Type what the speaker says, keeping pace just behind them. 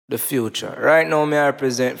the future. Right now, me I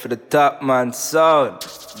represent for the top man sound.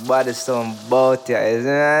 Body sound bout ya,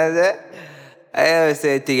 isn't it? I always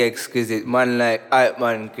say thing exquisite, man like Hype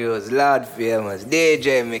Man Kills, Lord Famous,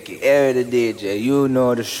 DJ Mickey, every the DJ, you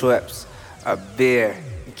know the Schweppes, a beer,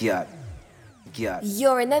 God.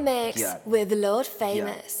 You're in the mix God. with Lord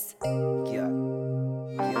Famous.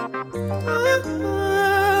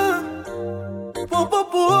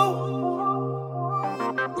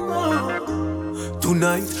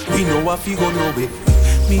 Tonight, we know what we gon' know it.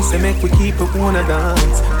 Me say make we keep it wanna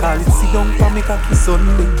dance. Call it sit down for me cocky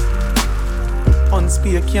Sunday. On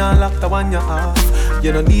spear can't lock the one you have.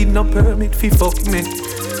 You don't need no permit fi fuck me.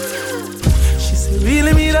 She say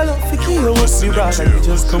really me that love fi kill what's me rather you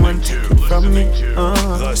just come and take it from me.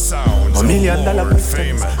 The sounds $1 million Lord questions.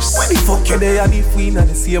 Famous. When the fuck you there and if we in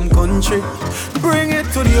the same country, bring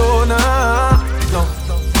it to the owner. No.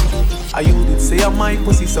 I you did say my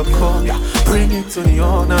pussy so cold, yeah. Bring it to the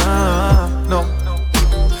owner, no.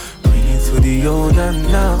 Bring it to the owner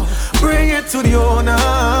now. Bring it to the owner,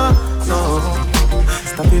 no.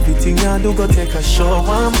 Stop everything you do, go take a shower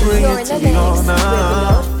and bring it to the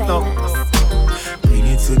owner, no. Bring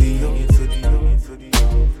it to the owner.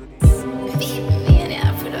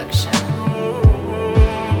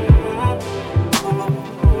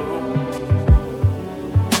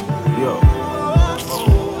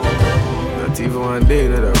 Even one day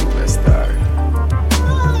that I'm a star.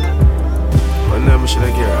 But never should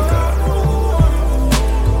I get a car.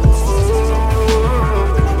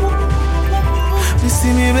 You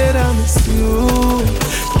see me better, miss you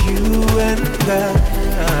and I.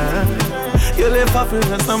 You left off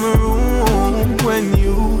in some room when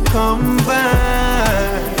you come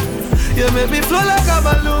back. You make me flow like a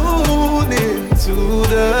balloon into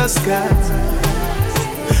the sky.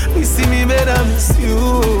 You see me better, miss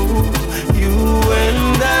you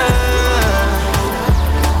and I.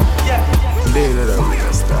 Yeah. Day that I'm a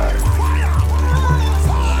star.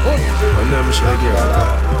 But never should I get a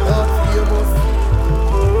car.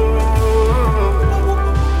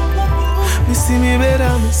 You see me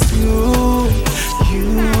better, miss you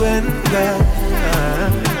and I.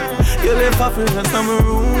 You left off in some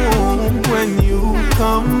room when you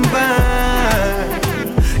come back.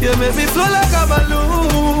 You make me flow like a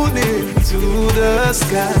balloon into the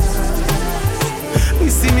sky. You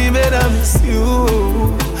see me better, miss you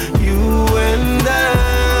and I.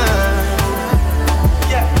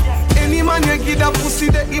 Yeah. Any man you give that pussy,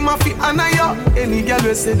 they him a fi honor ya. Any girl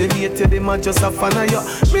we say they hate you, them a just a fan of ya.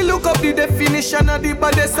 Me look up the definition of the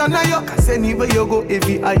baddest on ya. Cause anywhere you go,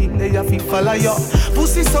 every eye in there you fi follow ya.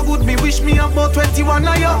 Pussy so good, me wish me about 21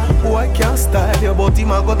 of ya. Boy can't style you, but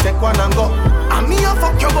him a go take one and go. And me a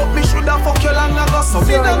fuck you, but me shoulda fuck you long ago. So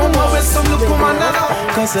me don't know where some look come and go.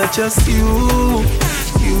 Cause I just you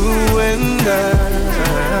and I.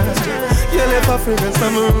 You left a friend in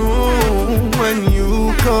some room when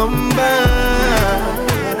you come back.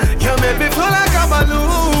 You make me flow like a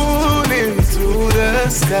balloon into the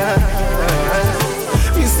sky.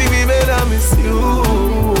 You see me better, miss you.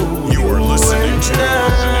 You are listening to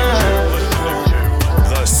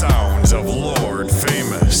the sounds of Lord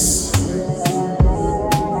Famous.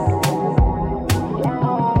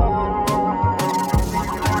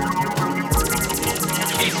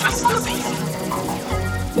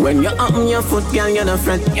 When you open your foot, girl, you're not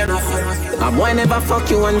fret. A boy never fuck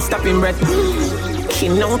you and stop him breath.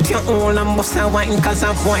 Kill out your own and bust a wine, cause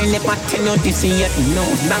a boy never tell you this yet. No,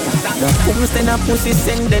 nah. The instead of pussy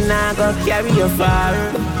send, then I go carry your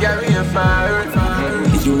fire.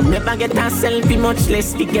 You never get a selfie, much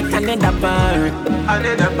less to get another bar.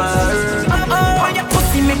 Oh, your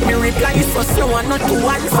pussy make me reply so slow and not to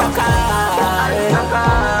answer call.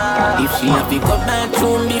 If she have to go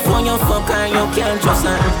bathroom before you fuck her, you can't trust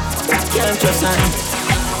her.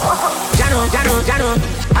 Jano,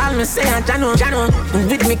 all me say a Jano.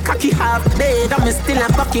 With me cocky half dead, I'm still a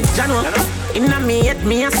bucket Jano. Inna me hate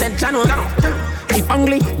me, I said Jano. If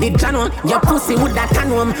only the Jano, your pussy woulda can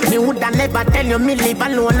home. Me woulda never tell you me live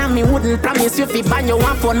alone, and me wouldn't promise you fi buy your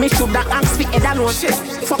one phone. Me shoulda ask fi head alone. Shit,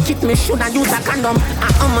 fuck it, me shoulda use a condom.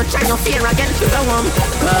 And how much I you fear again to the one?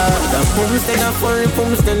 The pumps then a furry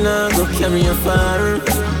pumps then I go carry a fire.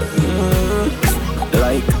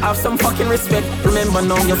 Like, have some fucking respect. Remember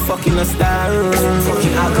now you're fucking a star.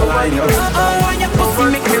 Fucking alkaline. Oh, your pussy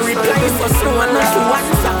make me reply so slow and not to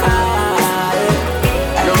answer call.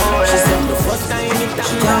 She said the first time it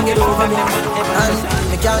she can't get over me, and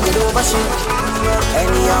me can't get over shit.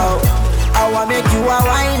 Anyhow, I wanna make you a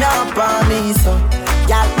wind up on me, so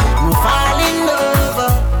girl, me fall in love.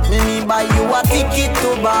 Me buy you a ticket to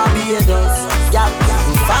Barbados. Girl,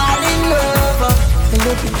 me fall in love. And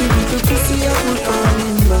let me give you the pussy I will fall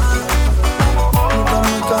in love.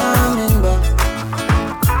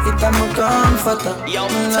 comforter. Yo,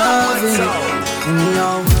 loving.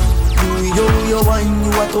 Yo, you wine,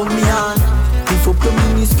 you a turn me on. Lift up your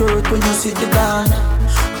mini skirt when you sit down.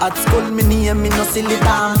 At school, me name, me no silly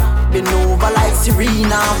down. Been over like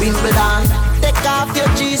Serena, Wimbledon. Take off your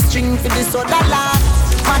G-string for the soda land.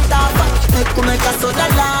 Matter what, make a soda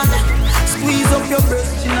land. Squeeze up your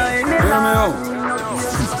breast, you know. Hear me out.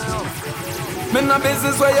 Me no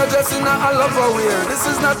business where you're just in a love affair. This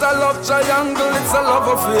is not a love triangle, it's a love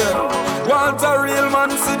affair. Want a real man,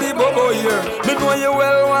 see the bubble here. Me know you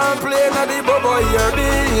well want play na the bubble here.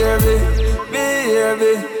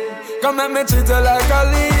 Baby, come let me treat you like a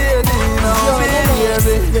lady now,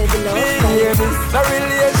 baby. The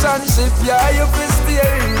relationship, yeah, you feel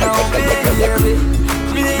steering now, baby.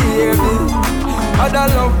 Other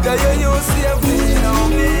love that you use safely now,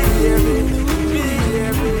 baby.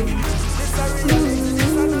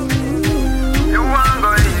 You want go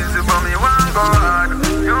easy, but me want go hard.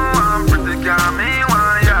 You want pretty, girl, me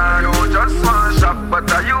want yard. You just want shop, but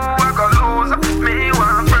you want go lose. Me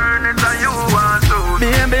want burn it, and you want to.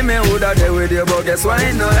 Baby, me woulda there with you, but guess why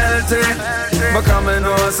it no healthy? Because me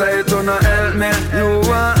know say it no help me. You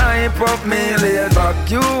want hype up me, lay back.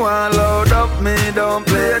 You want load up me, don't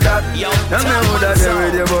play that. And me woulda there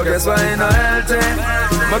with you, but guess why it no healthy?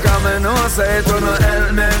 Because me know say it no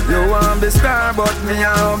help me. You want be star, but me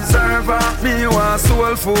a observer. Me want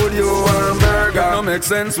soul food, you want burger. No make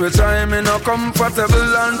sense, we try me no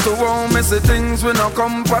comfortable. And to how me see things we no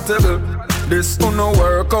compatible. This no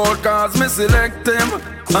work out cause me select him.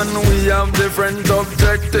 And we have different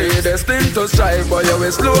objectives. Destined to strive, but you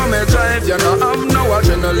will slow me drive. You know have no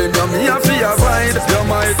adrenaline, you me have to avoid. You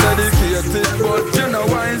might dedicated, but you know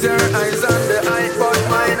wise. Your eyes on the eye, but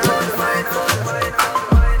mine.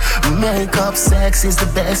 Makeup sex is the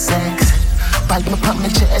best sex. Bite me pop my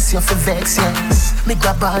chest, you feel vex, yes. Me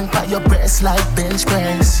grab on by your breast like bench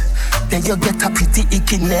press. Then you get a pretty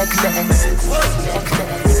icky necklace.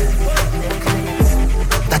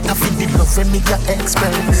 That I feel the love when me your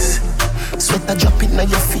express. Sweat a drop in on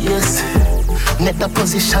your face. Net the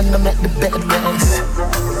position to make the bed rest.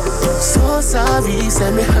 So sorry, say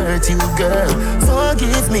me hurt you, girl.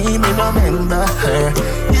 Forgive me remember her.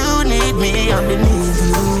 You need me, I need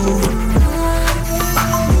you.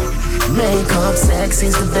 Makeup sex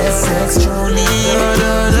is the best sex, truly.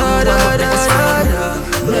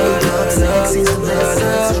 Makeup sex is the best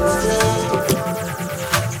sex, truly.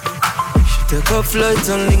 She take a flight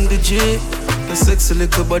and link the G. The sexy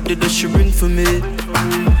little body that she bring for me.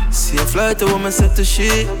 See a flight, a woman set to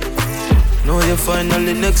she. Now you're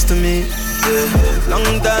finally next to me. Yeah.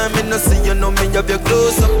 Long time me no see you, know me have your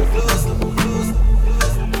close up.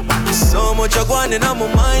 So much I want in my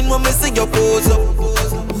mind when me see your pose up.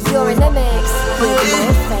 You're in the mix with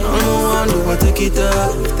Lord Famous. I'm the one who will take it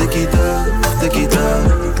up.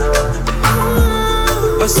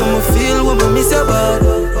 But some feel when we miss your body.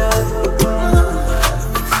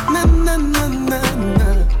 Na na na na na.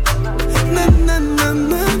 Na na na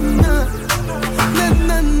na na. Na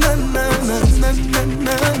na na na na.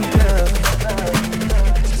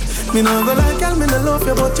 Me no go like girl, me no love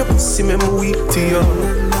you, but your pussy me weak to you.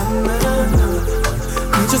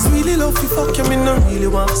 Me just really love you, fuck you, me no really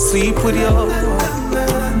want to sleep with you.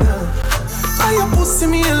 I your pussy,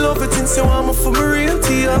 me in love it since you want me for me real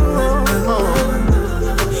to you.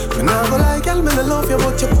 Me no go like girl, me no love you,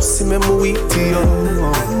 but your pussy me weak to you.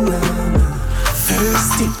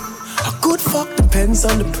 Thirsty, a good fuck depends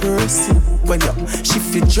on the person. When you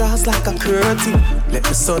shift your draws like a curtain, let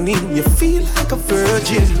the sun in, you feel like a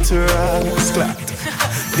virgin to rascal.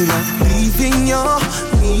 Then I'm leaving you,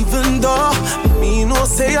 even though me no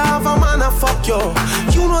say I have a man a fuck you.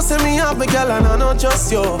 You know say me have my girl and I not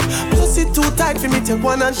just you. Plus it too tight for me take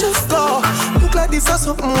one and just go. Look like this or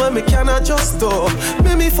something when me cannot just do.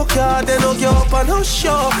 Make me fuck you, then I'll get up and I'll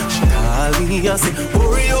show. She call me and say,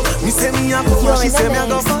 hurry up. Me say me a go, she say me a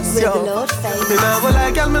go fast you. Me nah go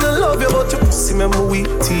like girl, me no love you, but your pussy me weak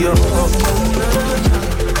to you.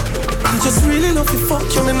 You just really love you,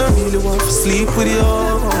 fuck you, me no really want to sleep with you.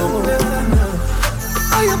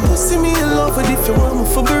 I your pussy me in love with if you want me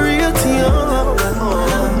for be real to you.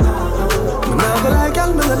 Me nah go like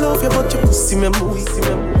girl, me no love you, but your pussy me weak to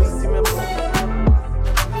you.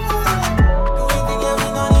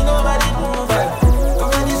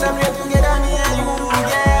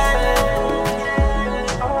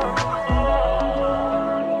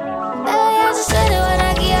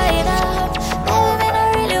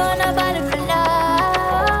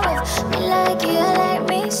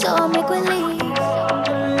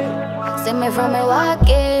 From me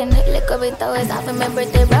walking, lick up with always half of my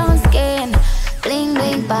pretty brown skin. Bling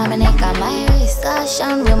bling, by my neck on my wrist.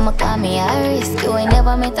 Caution when my call me a risk. You ain't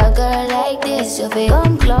never met a girl like this. You feel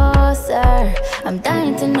come closer, I'm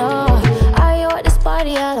dying to know. Are you at this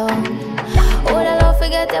party alone? Would I love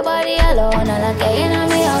forget your body alone? I like you in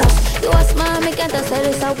me house. You a smile, me can't tell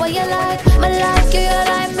this out what you like. Me like you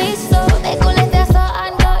like me so. They could let that so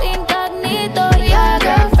and go incognito. Your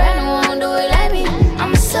girlfriend won't do it like me.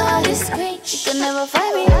 I'm so discreet, you can never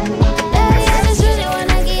find me. Baby, I just really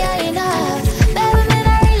wanna get you enough. Baby, man,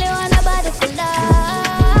 I really wanna body for love.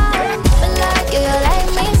 Me like you like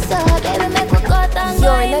me so. Baby, make me go down.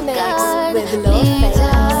 You're in the mix with Love Famous.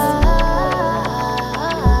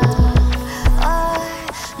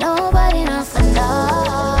 Nobody nothing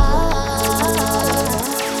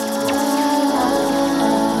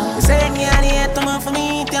Saying you are here to move for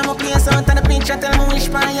me. Tell me place out on the picture. Tell me which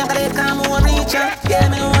part you gotta come over reach ya. Yeah,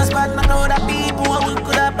 me one spot, my crowd of people. We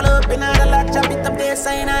could have pull up in all the lot. Chop it up there,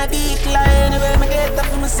 sign a decline. Anyway, me get up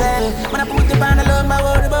for myself. When I put it on the love, my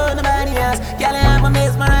worry about nobody else. Girl, I'm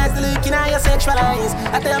mesmerized, looking at your sexual eyes.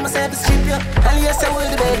 I tell myself to strip you, and you say we'll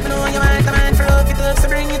the bed. You know you want a man for love, it up, so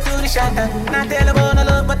bring you to the shelter. Not tell about no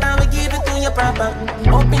love, but I will give it to you proper.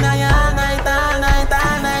 Open on you all night, all night,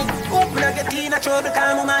 all night. Open up, get clean, I trouble,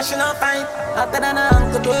 come on, mashing up fine. After that,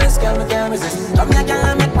 I'm good to this, girl, me can't resist. Come here, girl,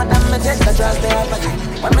 I make my damn jet, I trust the opposite.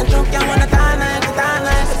 When me drunk, you want it all night, it all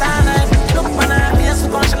night, it all night. Look when I feel so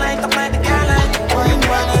conscious, like up like the girl, like. Oh, you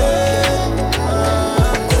want it?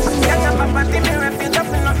 Yeah, your papa, give me refuge,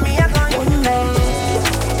 jumping off me, I'm going.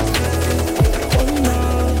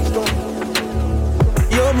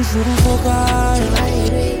 Yo, me shouldn't focus.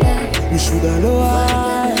 Me should've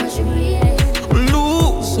lower.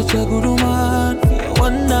 Lose such a good woman for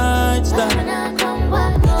one night stand.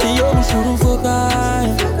 Yo, me shouldn't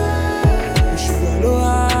focus. Me should've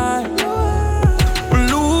lower.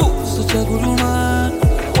 Lose such a good woman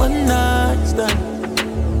for one night stand.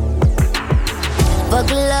 Fuck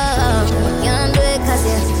love, you don't do it cause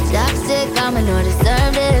you're toxic. I'ma know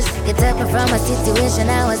deserve this. Get up from a situation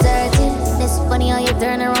I was hurting. It's funny how you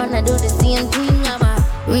turn around and do the same thing. I'm a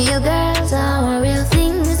real girl, so I'm a real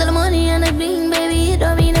thing. All the money and the bling, baby, it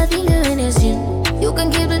don't mean nothing to anything. You can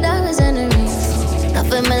keep the diamonds and the rings. I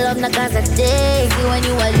feel my love, not cause I take you when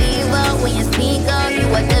you a leave out. When you speak out, you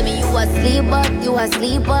a tell me you a sleep out. You a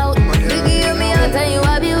sleep out. You hear me out and you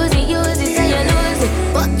abuse it, use it, say you lose it.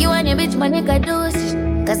 Fuck you and your bitch, my nigga do it.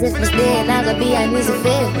 Cause if we stay, not gonna be an easy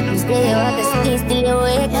fit. You stay, you have to stay, still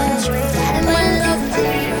awake. And my love,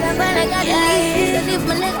 when I got the leave, cause if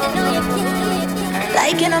my nigga know you can't.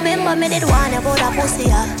 Like you know, remember me did one about a pussy,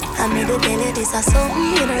 yeah. I made the daily, this is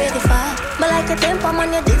something you know ready for. But like a temper,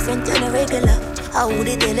 man, you're different, you're not regular. I would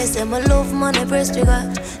tell you, say my love, man, I press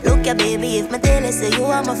trigger. Look ya, baby, if my tell you, say you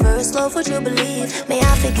are my first love, would you believe? May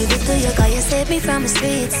I forgive it to you, cause you saved me from the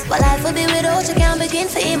streets. But life would be without you, can't begin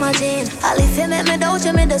to imagine. All if you make me doubt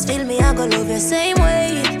you, me just feel me, I go love you same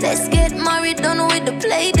way. Let's get married, done with the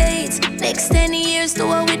play dates. Next 10 years,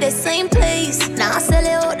 do it with the same place. Now I sell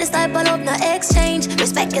you out, this type of love, no exchange.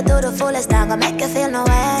 Respect you to the fullest, now gonna make you feel no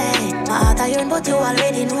way. My heart I yearn, but you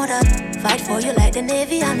already know that. Fight for you like the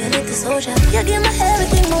Navy, I'm your little soldier. You give me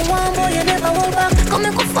everything, no one, boy, you never hold back. Come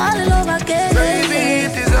and go fall in love again. Baby,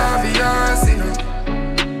 it is obvious, you know,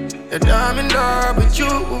 that I'm in love with you,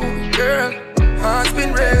 girl. Heart's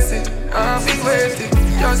been racing, I've been waiting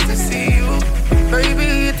just to see you.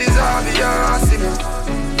 Baby, it is obvious, you know,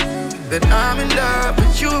 that I'm in love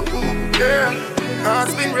with you, girl.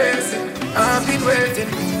 Heart's been racing, I've been waiting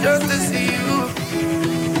just to see you.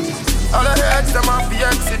 All I heard is I'm off the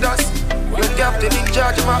Exodus. You're captain in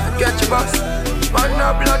charge, I'm off to catch your boss. Man,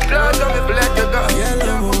 no blood clot, I'm if let you go. Yeah,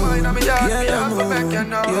 mine, I'm a yard, me make you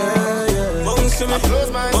know. Bounce to me,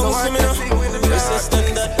 bounce to me now.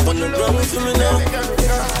 Resistant that, on the ground for me now.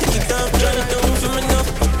 Take it up, drop it down for me now.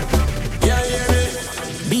 Yeah,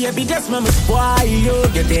 yeah, baby, that's my spoil you.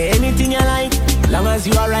 Get anything you like. Long as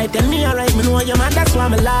you alright, tell me alright. Me know you're mad, that's why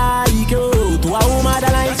me like you. To a woman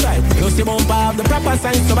that likes right. You see bump have the proper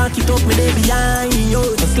sign, so back it up me day behind you.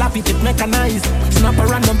 So slap it, it mechanized. Snap a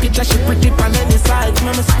random picture, she pretty on any side.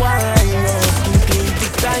 Me spoil you. Skin clean,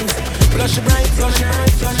 thick ties. Flush bright, flush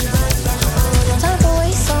bright, flush bright. Time for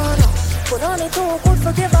waste on up. Put on it too good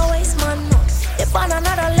for give a waste man up. If on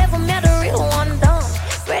another level, me the real one down.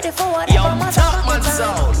 Ready for whatever my top man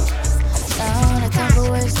sound. Down, time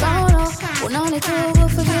for waste on up. Put on it too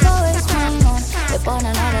good for give a waste man up. If on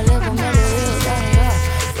another level, me the real down.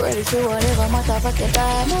 Ready for whatever my top pocket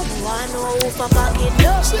time up. I know if I pocket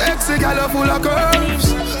up. Sexy girl full of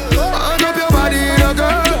curves. Hand up your body in a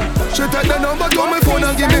girl. She take the number to my phone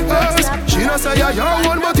and give me hers. She not say you're your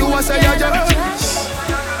one, but you a say you're yours.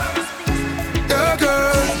 Yeah,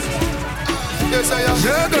 girl. Yes, I am.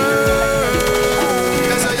 Yeah, girl.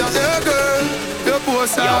 Yes, I am. Yeah, girl. Your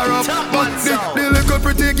posts are up, but the little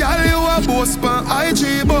pretty girl you a boast on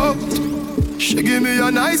IG, but she give me a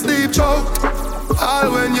nice deep choke.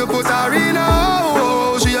 All when you put her in a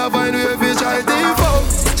hole, she a find way if you try to fuck.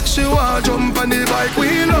 She want jump on the bike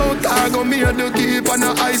wheel out. I gon' me to keep on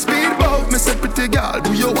a high speed boat. Me say pretty girl,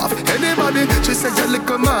 do you have anybody? She said you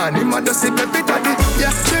little man, him a just say baby daddy.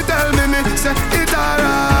 Yeah, she tell me say it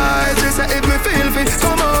alright. She say if me feel fit,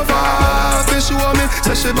 come over. She show me,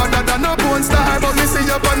 say she better than a porn star. But me see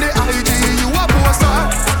you on the IG, you a porn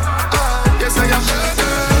star. Yes I am.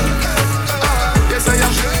 Yes I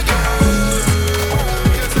am.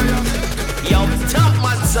 Yo, top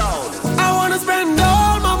man sound. I wanna spend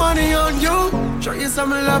all my money on you. Show you some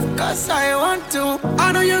love cause I want to.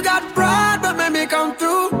 I know you got pride but make me come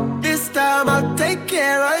through. This time I'll take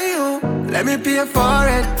care of you. Let me pay for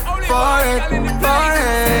it, for it, for it. Let me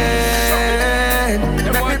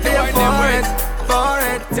pay for it, for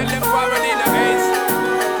it. Tell them forward in the face.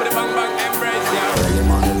 Put a bang bang embrace, yeah. Early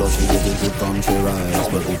morning love, she get it from she rise.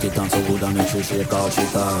 But put it on so good and make sure she shake out she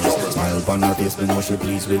ties. Smile upon her face, me know she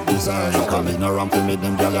pleased with this eyes. Come in no ramp to make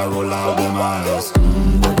them gyal roll out them eyes.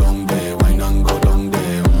 Go down there, wine and go down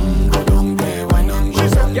there. Go down there, wine and go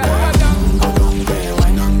down there. Go down there,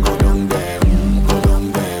 wine and go down there. Go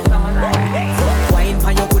down there. Wine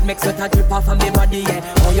for your good, make sweat a drip off of me body, yeah.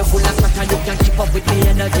 Oh, you full of sweat and you can keep up with me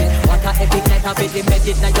energy. What a epic night of it,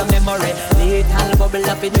 embedded in your memory. Little bubble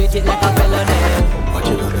up, it treat it like a felony. What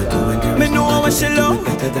you gonna do when you Me know how she love.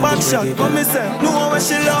 Back shot, what me say? Know how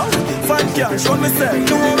she love. Fat cash, what me say?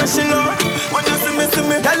 Know how she love. When you see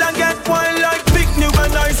me, girl I get wine like big new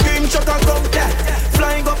and ice cream truck a come yeah.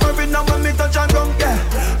 Flying up every now when me touch and come yeah.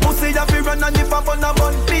 Pussy a fi run and if I fun a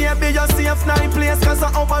bun. Baby you safe night place cause I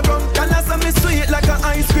overrun. Girl I say me sweet like a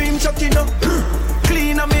ice cream truck you know.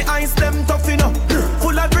 Clean and me ice them tough you know.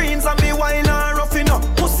 Full of greens and me wine and rough you know.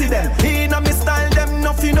 Pussy them, in and me style them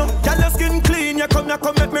nuff you know. Girl your skin clean, you come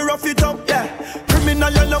make me rough it up, yeah.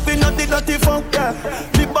 Criminal you loving and the dirty funk, yeah.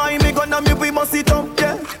 Me buy me gun and me we must it up,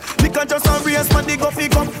 yeah. Me can just a race man the guffy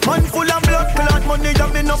come. Man full of blood, blood money you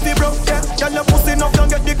me nuffy broke, yeah. Girl your pussy enough, you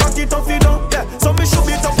get the cocky tough you know, yeah. So me should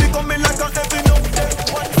be tough, me come in like a heavy no, yeah.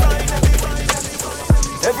 One side,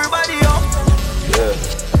 everybody up, yeah,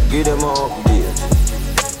 give them a update.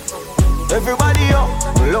 everybody up,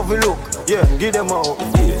 Love you look, yeah, give them a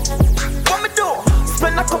update. what me do?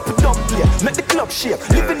 Spend a couple dumb play, make the club shake.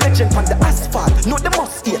 Living legend on the asphalt, know they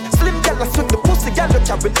must eat. Slim gal swing the pussy, gal you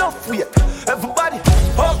carry enough weight. Everybody,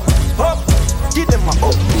 up, up, give them a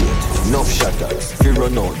update. Enough shatters, fear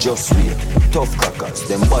run out, just wait. Tough crackers,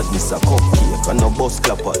 them badness a cupcake. And no bus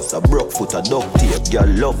clappers, a broke foot, a duct tape. Girl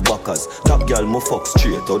love backers, top girl mo fuck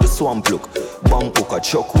straight. Or the swamp look, bump hook a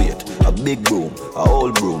chuck weight. A big broom, a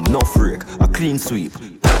old broom, no freak. A clean sweep,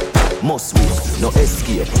 must wait, no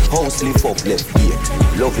escape. House lift up left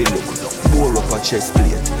gate. Lovey look, bore up a chest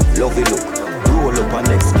plate. Lovey look, roll up a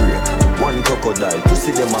next break. One crocodile,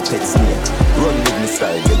 pussy them a pet snake. Run with me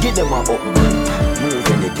style, you give them a upgrade. Move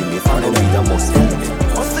anything if I know me, I must feel it.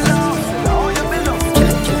 Hustle now, now you belong.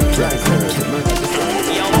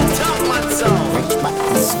 Yo, top man sound.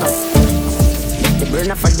 The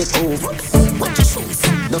burner for the cove. Watch your shoes,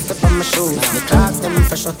 don't step on my shoes. The clocks them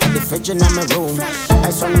fresh out of the fridge in my room.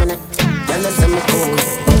 Ice 1 minute, girl is in my cool.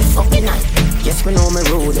 Fucking night, yes we know me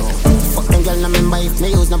rude. Fuck them girl, I remember if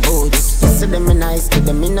me use no boots. Yes, see them in nice, get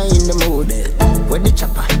them in the mood. With the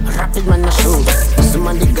chopper, rapid man a shoot. Some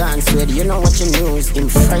of the guns, swear you know what you news. Him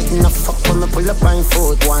frightened of fuck when me pull up on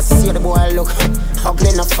foot. Want to see the boy look,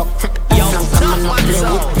 ugly no fuck. Yo, come on, play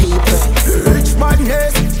with people. Rich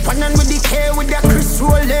madness, panning with the K with the Chris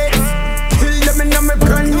Rolex. Kill them in my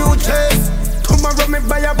brand new chest. Tomorrow me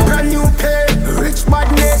buy a brand new pair. Rich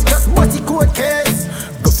madness, just body coat case.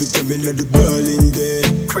 Go fit them in the Berlin day.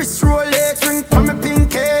 Chris Rolex, ring for me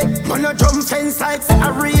pinky. Man a drum fence like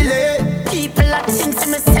a relay. People that think to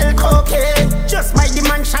me sell cocaine. Just buy the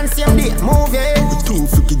mansion, same day, movie. The two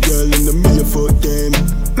freaky girl in the mirror for them.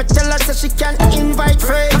 Me tell her so she can invite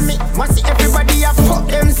friends. Me want see everybody a fuck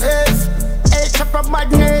themselves. Hey, chop up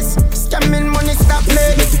madness. Scamming money stop me.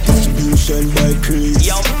 Let the distribution by Chris.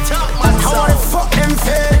 Yo, top man I wanna fuck them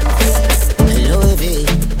face. Louis V,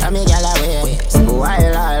 I'm a gal away.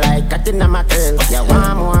 Spoil all like cutting on my tail. You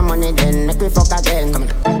want more money then make me fuck again. Come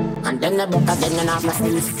on. And then I book again and off my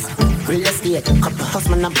sleeves. Real estate, couple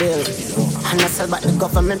husband a bill. And I sell back the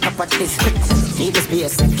government properties. Need the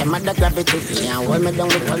space, come at the gravity. Yeah, hold me down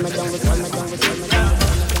with, hold me down with, hold me down with, hold me down with.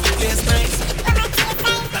 Place nice.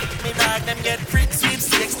 Me bag them get free, sweet,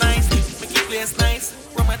 6 nice. Make it place nice.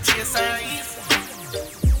 From a chase eyes.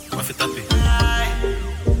 What's it up?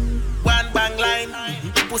 One bang like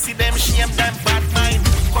pussy, them shame, them bad mind.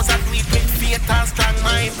 Cause I do it with faith and strong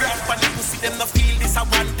mind. When the pussy, them no feel this a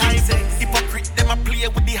one time. Hypocrite, them a play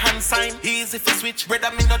with the hand sign. Easy for switch, brother,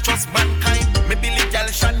 me not trust mankind. Me Billy gal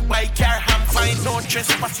shan by car, ham fine. No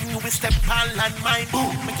trespassing, you will step on landmine.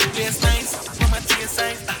 Make it place nice, mama chase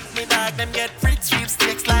sign. Me dog, them get free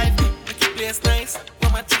sweepstakes live. Make it place nice,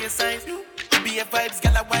 mama chase sign. Be a vibes,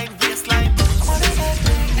 gal a wine waistline.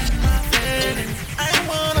 I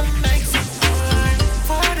wanna make some more.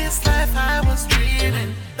 For this life I was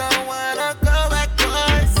dreaming. Don't wanna go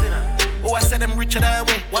backwards. Oh, I said I'm richer that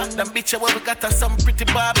way. What them bitch, where we got us some pretty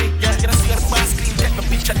Barbie. Yeah, gonna see us boss clean, take my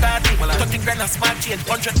picture daddy. 30 grand a smart chain,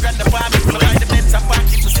 100 grand a Barbie. Fly the Benz and park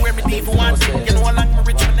it, swear me even want it. You know how long my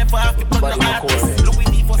rich, I never have to put the artist. Louis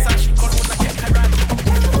V for Sashi, call when I get karate.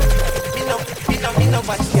 Me no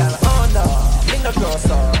watch y'all, oh no. Me no girl,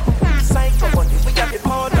 so. Psycho money, we got it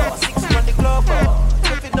all, 6 on the glove,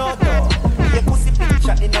 if you know, your pussy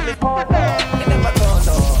picture in the photo. Me never go,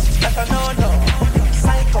 no, that I know, no.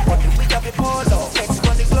 Psycho money, we got it all, 6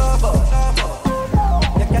 on the glove.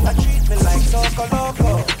 You gotta treat me like loco.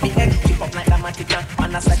 Me head keep up like the Matica,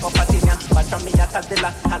 man a psychopathina. But from me a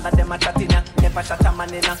Tadilla, all of them a chattina. Never shut a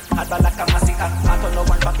man in a, hard like a massacre. I don't know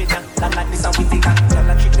one papilla, land like this a wittica. Y'all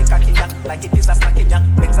a treat me cocky, like it is a snacking ya.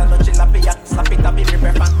 Mix a lunch in la pia, slap it up in the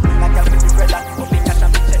river. Like a pretty brother, up in cash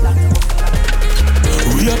and cheddar.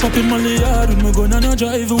 We are popping Molly hard, when we gonna no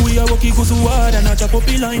drive. We are walking go so hard and a chop up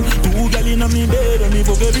the line. 2 gal in a me bed and me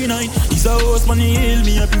fuck every night. He's a house man, he hail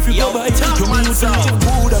me up if you go by. You me would say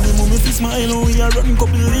good and me mommy fi smile. We are running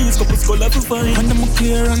couple leaves, couple skull to find. And them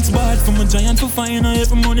clearance bad from a giant to find. I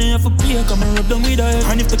have money, I have a pay, come and rub down with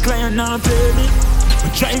her. And if the client not pay me, I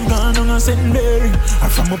drive gone on a St. Mary. I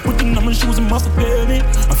from a putting on my shoes and must pay me.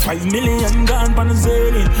 A 5 million gone pan a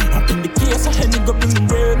zillion. Up in the case, I had nigga bring the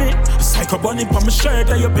gravy. A psycho bunny on my shirt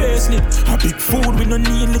and your bracelet. A big food, we no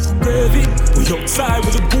need little gravy. We outside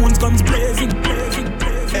with the goons, guns blazing.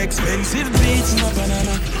 Expensive beats in my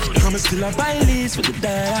banana. I'm still a buy leads for the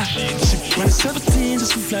dollar. Ship when it's 17,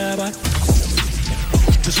 just to fly back.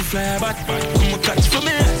 Just to fly back, come and catch for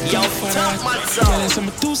me. Yo, top man, so girl,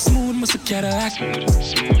 I'm too smooth, must a Cadillac.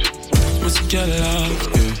 Must a Cadillac,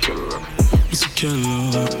 must a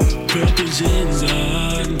Cadillac. Purple jeans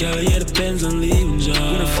on, girl, yeah, the Benz on leaving job.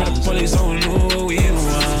 When the fuck police don't know what we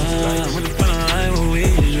want. When the fine, what we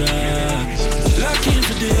drive. Locking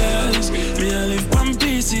for the ass, me I live on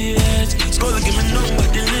PCH. School give me number,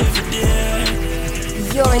 they live for the ass.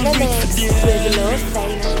 You're in the mix with Lord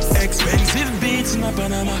Famous. Expensive beats in my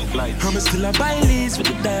Panama. I'm still a buy leads with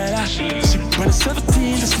the dollar. Ship when it's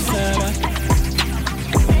 17, just to fly back.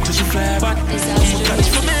 Just to fly back. Come and catch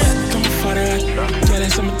for me, come for the rock. Tell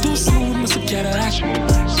us I'm too smooth, must have Cadillac.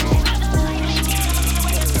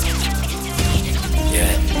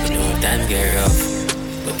 Yeah, you know time get rough,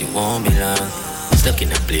 but it won't be long. Stuck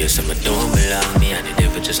in a place where I don't belong. Me and the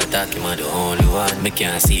devil just attacking, I'm the only one. Me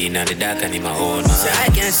can't see in the dark and in my own man. So I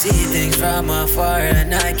can see things from afar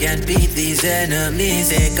and I can beat these enemies.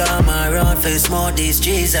 They come around for smoke these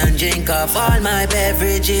trees and drink off all my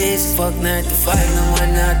beverages. Fuck 9 to 5, no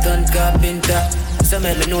one not done carpenter. So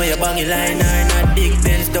make me know you're banging line or not big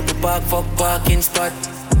Benz, double park, fuck parking spot.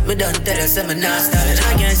 Me don't tell us I'm not stopping.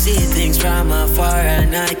 I can see things from afar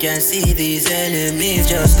and I can see these enemies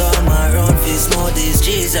just come around for smoke these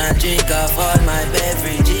trees and drink off all my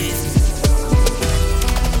beverages.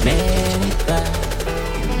 Many died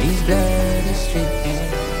in these bloody streets.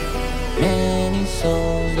 Many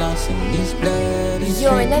souls lost in these bloody streets.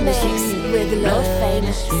 You're in the mix with Lord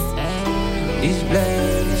Famous. These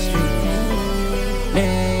bloody streets.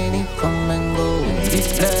 Many come and go in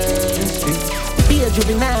these bloody streets. Be a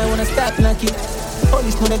juvenile, wanna stop knocking.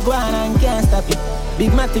 Police know they go on and can't stop it.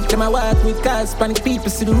 Big matic, them I walk with cars. Panic people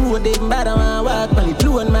see the road, they bad and I walk. Panic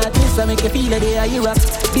blue and my twist, I make you feel that they are Europe.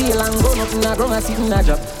 Deal and gun up in a ground, I sit in a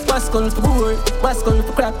job. What's called for board, what's called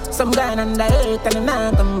for crap. Some guy on the earth and they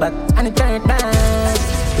not come back. And it turn back.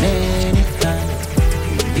 Many times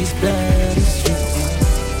in these bloody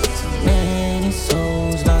streets. Many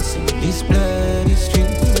souls lost in these bloody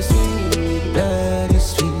streets. Bloody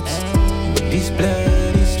streets. These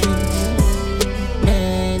bloody streets.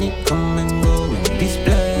 Many come and go in these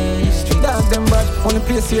bloody streets. Dog them bad, only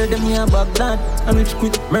place here them here Baghdad. I'm rich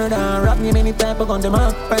quick, murder and rap me many type of gun them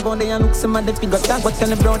up. 5 on they and look some of the figure tag. But tell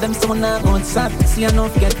the bro them someone not gon' sad. See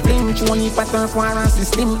enough get fling, you only pattern for a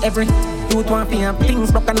system. Every youth want to have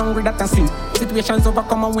things, broken hungry that I sin. Situations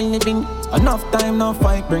overcome and we living. Enough time, no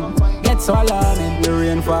fight bring. Get so alarming, the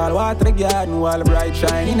rainfall, water the garden, while bright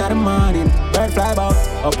shine in the morning. Bird fly about,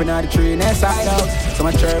 up in the tree, next side out. Some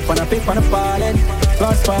a chirp and a pick on the falling.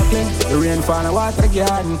 plus sparkling. The rain fall and water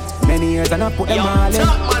garden. Many years and I put them all in.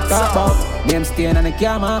 Talk about them stain and the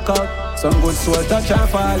can't mark out. Some good soul touch and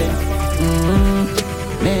falling.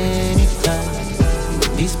 Many times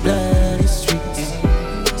this bloody streets.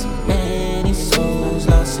 So many souls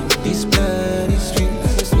lost in this bloody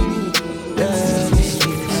streets. Bloody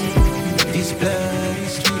streets. This bloody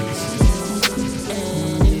streets.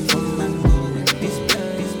 This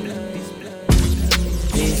bloody streets.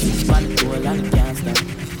 And it can't stop.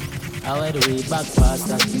 I wear the way back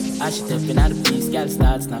faster. As she stepping out the piece, girl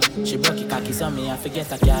starts now. She broke your cocky, so me I forget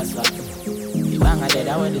her cast back. The bang I dead,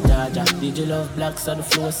 I wear the charger. Did you love black, so the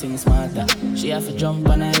flow sing smarter. She have to jump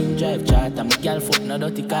on her in drive charter. My girl foot no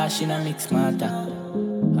dirty car, she no mix smarter.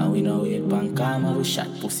 And we know it pan karma, we shot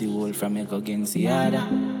pussy hole from me go against the other.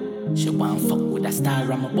 She want fuck with a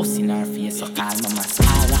star, I'm a bust in her face, so call my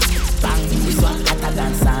mascara. Bang, this one hotter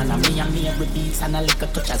than sauna. Me and me every beats and a little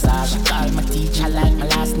touch of Zara. She call my teacher like my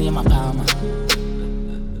last name a Palmer.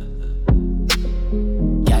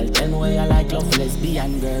 Girl, tell me where you like love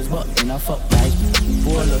lesbian girls, but you know fuck right.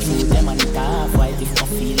 Polo to them and it half white. If my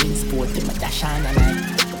feelings sporty, my dash on a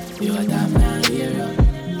night. You a damn now hear ya.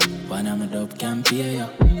 One of my dope can pay ya.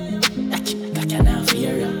 That chick that can now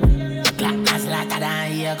fear ya. The clock has later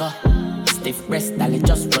than here go. Stiff breast, dolly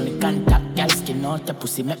just run the contact. Girl skin out your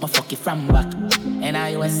pussy, make me fuck it from back. And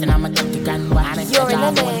I was and I'm a 30 grand one. And if your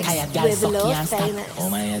job won't tired, girl suck you and stop. Oh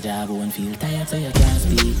my job won't feel tired so you can't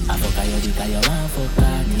speak. I fuck you because you want fuck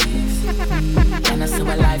artists. And I see a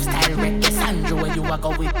lifestyle reckless Andrew where you walk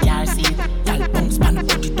out with car seat. Girl bounce pan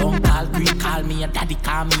put it down, call Greek, call me a daddy,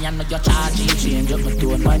 call me and know your charge it. Change up my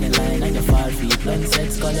tone, find the line and you fall feet. When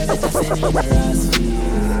sex call you better send in the ass feet.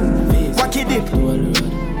 Walk it dip.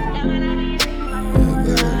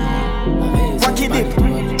 Walk it dip.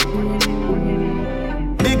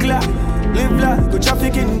 Big la, live la, go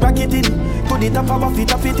trafficking, back it in. Put it up above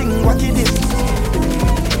it, up it in, walk it dip.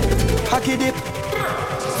 Hack it dip.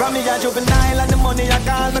 From me a juvenile and the money I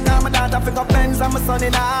call. Me call my daughter for go Benz and my son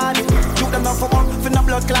in a hardy. Do them up for work, for no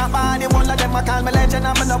blood clot body. One of them I call me legend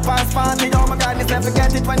and me no pass party. Oh my God, this never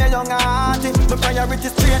forget it when you're young and hearty. My priority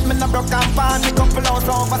straight, me no broke and pan. Me couple hours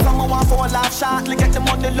over, someone want for a laugh shortly. Get the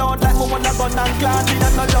money load like me wanna gun and clout. She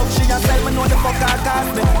has no love, she a sell me know the fuck I cost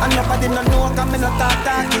me. And nobody no know, cause me no talk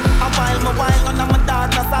talky. I while on my dark,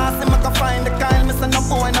 no saucy. Me can find the Kyle, me send no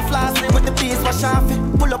boy no flossy. With the piece for Shafi,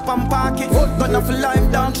 pull up and park it. Gonna for life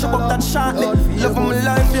down. Show up that shortly. Love of my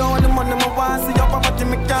life, yo, and the money my want. See your poverty,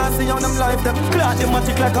 me can't see on them life. Them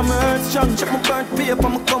claudimatic like I'm a earth strong. Check my birth paper,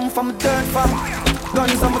 me come from a dirt farm.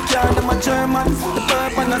 Guns on my car, them a German. The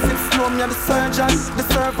burp and a 6 slow, me a the surgeon. The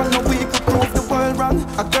servant, no week, to prove the world wrong.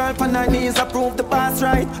 A girl on her knees, I prove the boss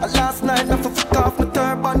right. Last night, I fuck off my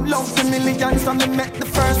turban. Love the millions, so me met the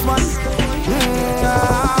first one.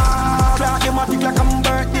 Claudimatic like I'm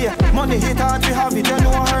birthday. Money hit hard, we have it, you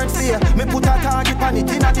know I hurt fear. Me put a target on it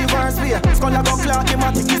in a diverse way. Skull a go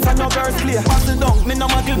claudimatic, this a no verse play. Pass it down, me no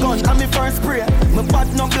muggle gun, and me first spray. Me bad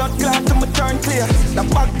no blood clot to me turn clear. The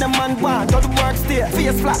back them man bad, all the work stay.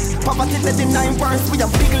 Face flat, poverty let the 9 verse. We a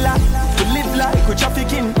big lot, we live like we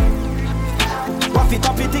trafficking. Waffy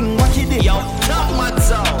tappy thing, wacky dick. Yo, top man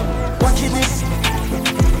sound. Wacky dick.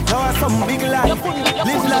 Now some big lie.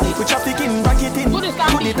 Live like we trafficking, back it in. Put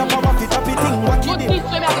it up a waffy tappy thing, wacky dick.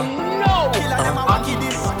 Killer them a wacky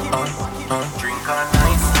dick. Drink on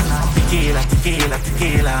nice. Tequila, tequila,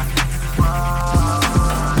 tequila.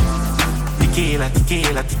 Tequila,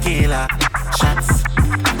 tequila, tequila. Shots,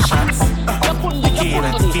 shots. Tequila,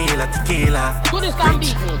 tequila, tequila. Rich,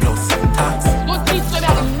 no sometimes.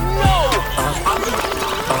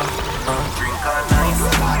 Drink on nice.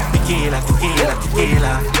 Tequila, tequila,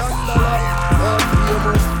 tequila.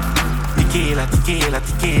 Tequila, tequila,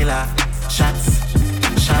 tequila. Shots,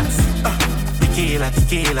 shots. Tequila,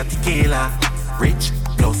 tequila, tequila. Rich,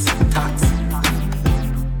 plus tax.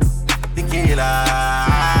 Tequila.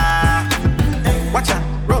 Watch out,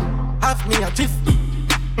 rum, have me a jiff.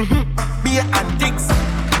 Beer and dicks.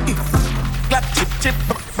 Glad chip chip.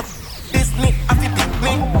 This me, I feel pick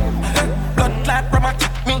me. Blood clot from a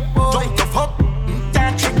kick me. Joint of hop,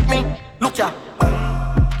 can't trick me. Look ya.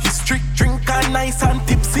 History, drink and nice and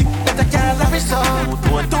tipsy. Better can't have it so.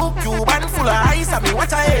 Two Cuban full of ice. I mean,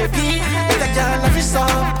 what a heavy. Better can't have it so.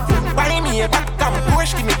 Buy me a back and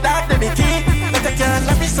push, give me that the key. Better can't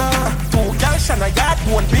have it so. 2 girls and a yard,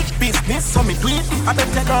 one big business. So me do it, I bet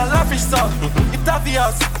you can't have it so. It's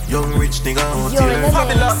obvious. Young rich nigga out here.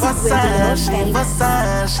 Fabulous.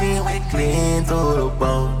 Versace, we clean to the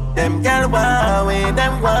bone. Them girl Huawei,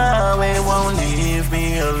 them Huawei won't leave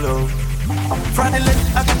me alone.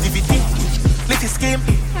 Fraudulent activity, live his scheme,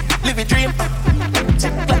 live a dream.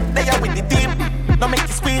 Check like they are with the team. Now make you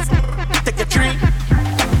squeeze, take a tree.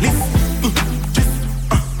 Lift, drift,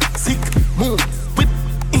 sick, move, whip,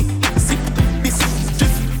 sick, this,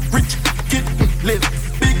 drift, rich, kid, live,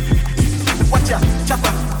 big. Watch ya,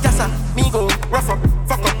 chopper, yassa, me go, rough up,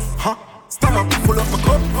 fuck up, huh? Stomach full of my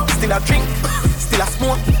cup, still a drink, still a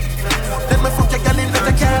smoke. Let me fuck your girl in, let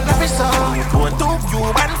the girl have it so. Going to you,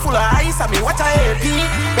 man full of ice, I mean what I AP.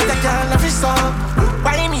 Let the girl have it so.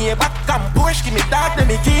 Buy me a back and push, give me that, let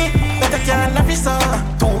me key. Let the girl have it so.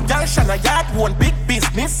 Two girls shine a yard, one big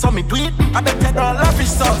business, so me do it. I bet you don't love it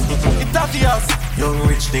so. It's obvious. Young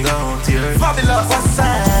rich nigga out here. Fabulous.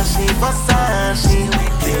 Versace,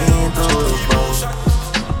 clean to the boat.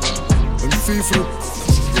 I'm FIFA.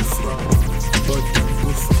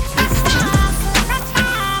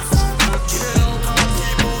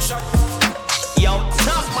 Yo,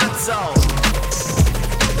 top man sound.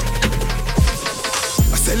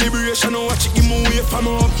 Celebration, I watch it give me away from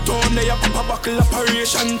my uptown. They a pop a buckle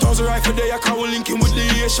operation. 1,000 rifle, they a call linking with the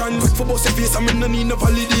Asian. Quick for boss face, I mean no need no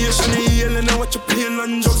validation. Hey, yelling, I watch you playing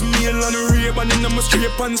and drugs, meal and Ray-Ban in my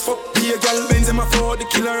straight pants. Fuck, be a gal, Benz in my floor, the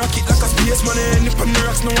killer rocket like a space man. End up on the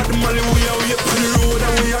rocks, now at the Mali, we are way up on the road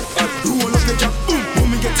and we are roll up the jack, boom,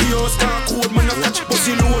 when we get to your star code, man, I catch,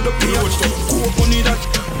 pussy load up the yacht. Coke money that,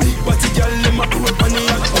 big body gal, them a road on the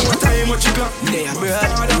yacht. Over time, what you got? They a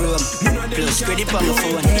broad room, plus credit on my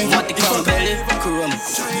phone. Matic on my belly, chrome.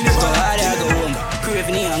 Go hard, I go home.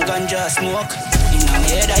 Craving and ganja smoke. In my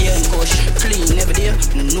head, I ain't push. Clean every day,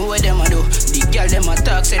 no know what them a do. The girl them a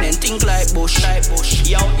talk, say them think like bush.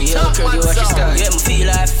 Yo, curly watch it start. Yeah, me feel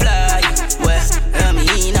like fly. Well, I'm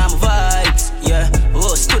in my vibes. Yeah,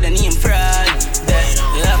 oh, student in pride. There,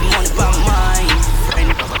 you have money for mine,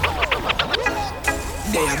 friend.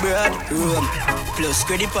 They a broad room, plus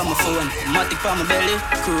credit on my phone. Matic on my belly,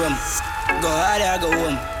 chrome. Go hard, I go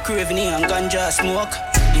home. Craving and ganja smoke.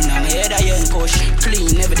 In my head, I ain't push.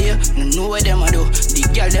 Clean every day, no know what them a do. The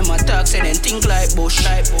girl them a talk, say them think like bush.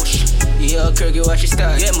 Yeah, Kirky, watch it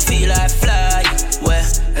start. Yeah, me feel like fly. Well,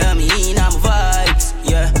 I'm in my vibes.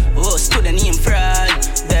 Yeah, oh, student in pride.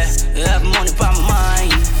 There, you have money for my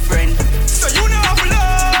mind, friend. So you know I'm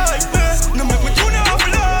like this. No make me do now I'm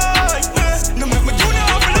like this. No make me do now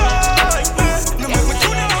I'm like this. No make me do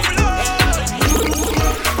now I'm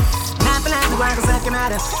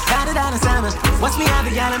Watch me have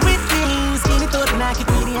the gallon with me. Skinny thought and I could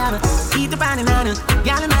be the hammer. Eat the pan and I know.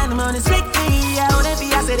 Gallon and the money strictly. I would be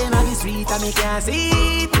I said in on the street. I make you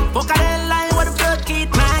see it. Fuck a hell line, what the fuck kid.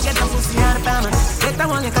 Man, get the pussy out of family. Get the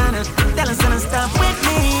one you can't. Tell him son and stop with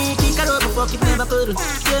me. Kick it over, fuck it, never could.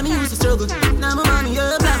 Tell me used to struggle. Now my mommy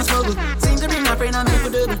up, I'm a smuggle. Seem to bring my friend, I make a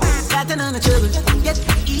double. Got to none of trouble. Get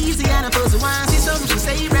easy and a pussy. Once see something, she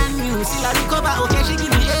say brand new. Still I recover, okay, she give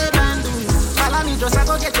me a brand new. Follow me, just I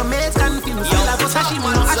go get your mates confused. Still I go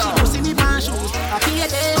sashimi, no achibu, see me brand shoes. I feel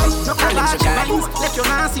it, no cover, she vines. Let your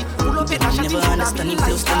man see. Pull up it, I shot it, I be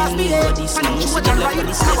like stars, me head. And you shoot your right, I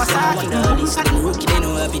was starting. Rookie, they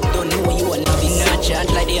know have it, don't know you are loving. Not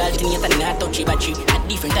charge like the alternator, not touchy battery. A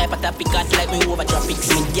different type of topic, got like me over traffic.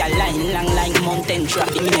 Me girl line, long line, mountain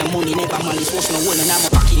traffic. Me no money, never malice, force me hold, and I'm a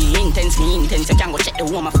pocket. Intense, me intense. You can go check the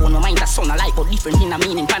woman phone. My mind a sound alike, but different in a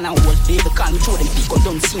meaning. Pan and hold. Baby, call me through them pick up,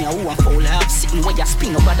 don't see who I'm foul. Sitting where you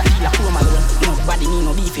spin up, brother, feel a chrome alone. Nobody need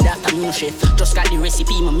no beefy, that I mean no chef. Just got the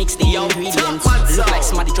recipe, me mix the ingredients. Look like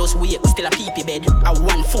somebody just wake, still a peepee bed. A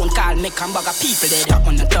one phone call, make a bag of people dead. Up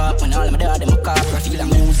on the top, when all of my dad, them a car. I feel a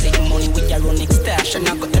music, money with your own extortion.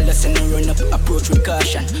 I got the lesson and run up, approach with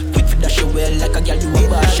caution. Quick for dash you well, like a girl do a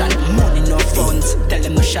passion. Money no funds, tell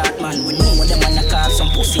them no short man. We know them on a car,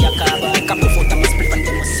 some pussy a car. Make a puff out of my split and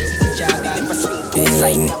them a sit. Jagger, if I sleep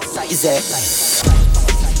inside, is it?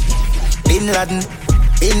 Bin Laden,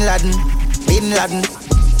 Bin Laden, Bin Laden,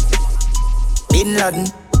 Bin Laden,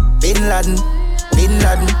 Bin Laden, Bin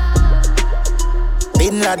Laden,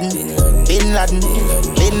 Bin Laden, Bin Laden,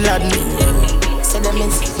 Bin Laden. Say them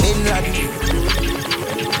is Bin Laden.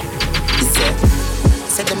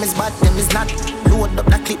 Say them is bad, them is not. Load up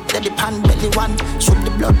the clip, they the pan belly one. Shoot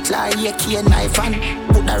the blood clot, AK knife and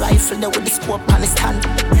put the rifle there with the scope on his stand.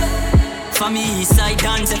 For me, east side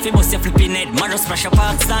dance, if you bust your flipping head, Maro splash a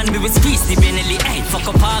park stand. We will squeeze the Benelli, hey, fuck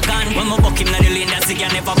up our gun. When my buck him na the lane, that's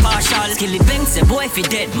again never partial. Skilly bang, say boy if he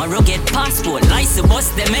dead, Maro get passport. Lice to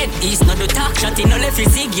bust them head, east not the talk shot, in no left you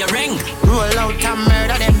zig your ring. Roll out and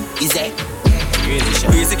murder them, is it?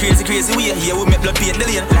 Crazy way. Here we make blood paint the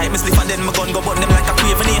lane. Like me slip and then my gun go burn them like a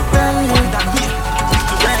craven here. Brand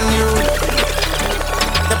new.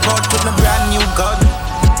 The port with my brand new gun.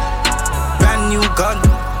 Brand new gun.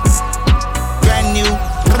 Brand new.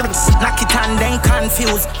 Knock it and then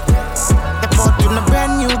confused. The port with my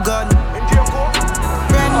brand new gun.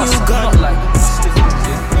 Brand new gun.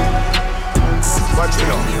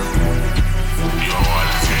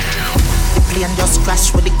 The plane just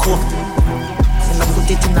crashed with the coke. I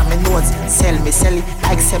put it in my nose. Sell it,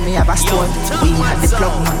 like say me have a stone. We had the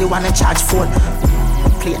plug, man, they wanna charge phone.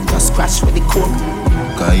 Plane just crashed with the coke.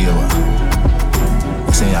 Kayewa,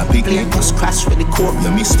 say a big plane just crashed with the coke.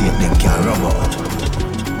 Your mistake them can't rub out.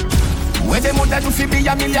 When them woulda to fi be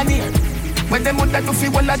a millionaire, when them woulda to fi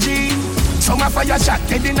wall a G. Some a fire shot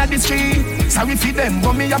dead inna the street. Sorry fi them,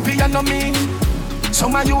 but me happy and no me.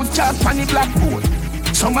 Some a use chat on the blackboard.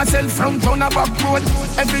 Some a sell front on a back road.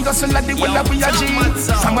 Every hustle at the well a be a G.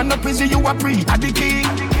 Some a no busy, you a pre, a the king.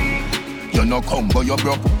 You no come but you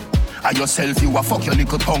broke. And yourself you a fuck your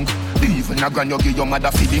little punk. Even a grand you give your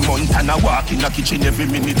mother for the month. And a walk in the kitchen every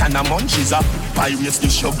minute and a munch. Is a pirates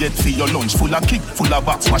dish you get for your lunch. Full of kick, full of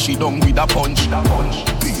box, wash it down with a punch.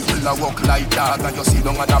 People a walk like dog and you sit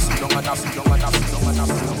down and a sit down and a sit down and a sit down and a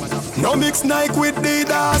sit down. No mix Nike with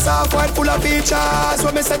Adidas, half white full of features.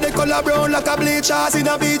 When me say the color brown like a bleachers in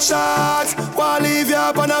a beach shorts. Wanna leave you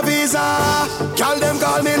up on a visa. Call them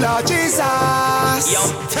call me Lord Jesus.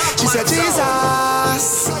 She said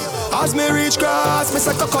Jesus. As me reach grass, me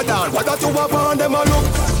say cocoa down. What that you up on them a look?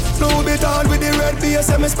 Blue bit on with the red base.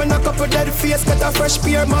 And me spend a couple dead face. Get a fresh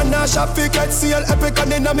pair, man, now shop fi get seal. Epic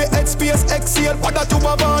and inna me head space, exhale. What that you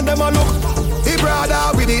up on them a look? He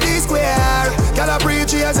brother with the D-square. Girl a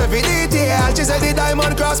preach yes every detail. She said the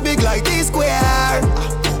diamond cross big like D-square.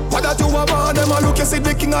 What that you want them a look, you see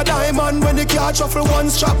the king of diamond. When the car shuffle one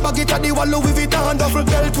strap, bag it at the wall Louis Vuitton. Duffel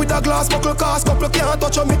belt with a glass buckle cast. Couple can't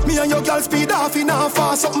touch you, me and your girl speed off in a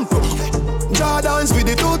fast something. Jordans with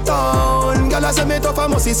the two-tone. Girl I say me tough, I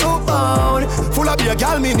must see so pound. Full of beer,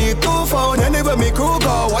 girl me need 2 pound. Anyway me crew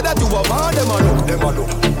go, what that you want them a look, them a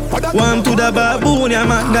look. One to the baboon, yeah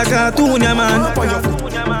man, the cartoon, yeah man.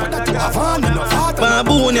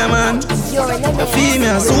 Baboon, yeah man. The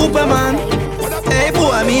female Superman. Hey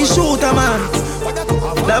boy, me shooter man.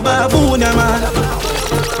 The baboon, yeah man.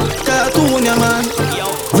 Cartoon, yeah man.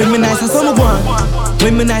 When me nice as summer one.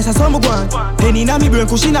 When me nice as summer one. Penny na me brain,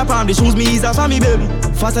 cushion up on the shoes, me is a for me baby.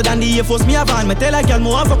 Faster than the Air Force, me a van. Me tell a girl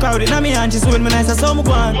more for crowd in a me hand. She say when me nice as summer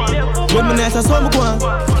one. When me nice as summer one.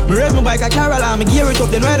 Me raise my bike at Caroline, me gear it up,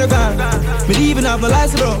 then ride a gun. Me even have no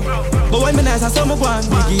license, bro. But when me nice as summer one,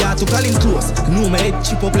 Biggie had to call him close. Know my head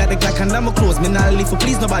chip up like the clock and I'm close. Me not live for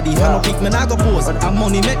please nobody. If I no pick, me not go pose. And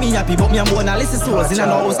money make me happy, but me a more than listen souls. In a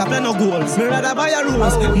house, I play no goals. Me rather buy a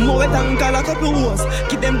rose. More wet and call a couple hoes.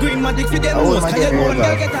 Keep them green magic for them nose. Can you go and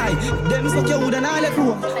girl get high? Them suck your wood and I let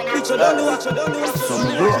go. Bitch, you don't do what you don't do what.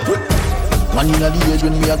 One in the head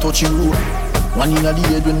when me a touch you road. One in the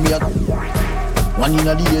head when me a. One in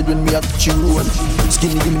the head when me a touch you road.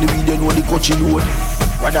 Skinny give me the video, know the coachy load.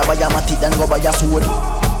 Rather buy a matic than go buy a sword.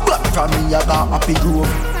 But from me I got happy grove.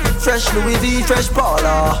 Fresh Louis V, fresh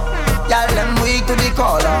Paula. Y'all them weak to the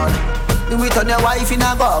call on. Do it on your wife in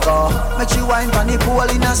a go-go. Make you wine from the pool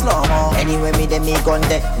in a slow-mo. Anyway me dem me gun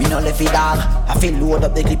there, me no left it dog. I feel load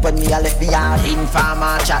up the clip when me a left me yard.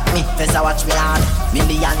 Informer chat me, first watch me hard.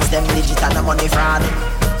 Millions them legit and the money fraud.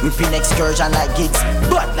 Whipping excursion like gigs,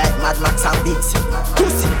 blood like Mad Max and Biggs.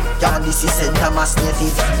 Pussy, y'all this is St. Thomas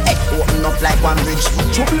native. Head open up like one bridge.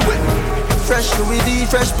 Trouble with fresh Louis V,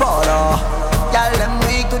 fresh Paula. Y'all them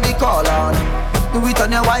weak to the call on. Do it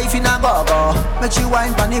on your wife in a go-go. Make you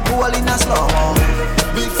wine pan the pool in a slow-mo.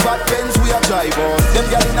 Big fat Benz we a drive on. Them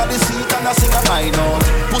gyal inna the seat and a sing a high note.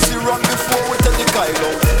 Pussy run before we tell the Kylo.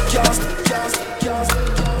 Can't.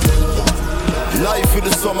 Life for the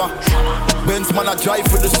summer. Benz man a drive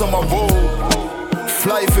for the summer. Whoa.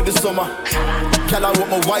 Fly for the summer. Gyal I want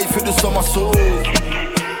my wife for the summer. So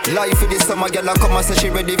life for the summer. Gyal I come and say she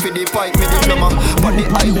ready for the pipe. Me the drummer. But the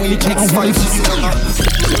highway X5 she say no.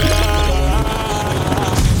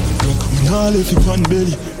 Nah, left it on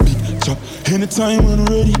belly, big chop. Anytime when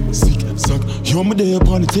ready, sick suck. You're my day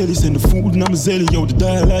upon the telly, send the food and I'm a zelly. Yo, the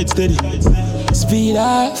dial light steady. Speed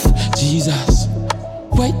off, Jesus.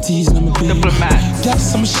 White tees and I'm a baby. Got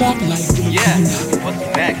some sharp like yeah. What's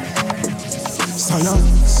next?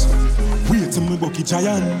 Science. Wait till me bucky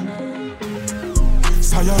giant.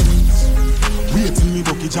 Science. Wait till me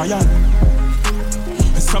bucky giant.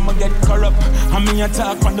 Some get corrupt, I mean I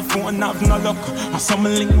talk on the phone, have no luck. I some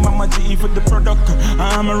link Mama G for the product.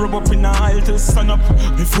 I'm a rub up in the aisle till sun up.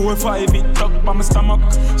 Before 5 it tuck by my stomach.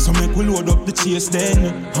 So make we load up the chase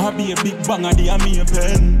then. I'll be a big banger, they me a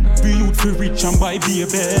pen. Be youth for rich and buy be a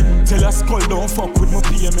bed. Tell a skull don't fuck with my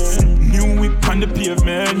payment. New whip on the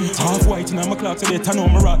pavement. Half white in my clock so they know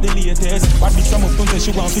me rock the latest. But bitch I'm up don't tell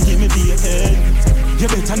she want to give me the head. You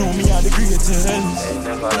better know me are the greatest.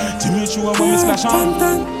 To make sure when we splash on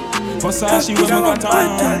Versace when we got on.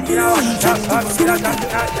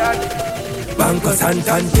 Banco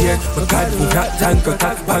Santander, my God, we got Janko,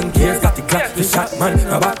 tack bankiers, got the clock, the shot man,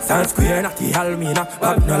 no box and square, not the Almina,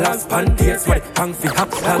 back no last panties, where the punk fi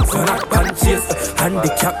hop, that's on that punches,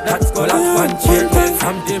 handicap, that's go last one cheer,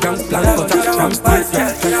 from the Bronx, Blanco, from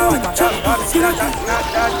stairs,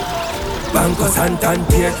 Banco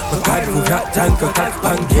Santander, my God, we got Janko, tack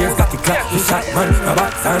bankiers, got the clock, the shot man, no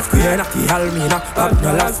box and square, not the Almina, back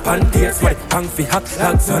no last panties, where the punk fi hop,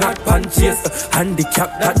 that's on that punches,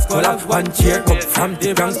 handicap, that's go last one cheer, come from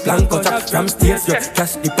the Bronx, Blanco, from stairs,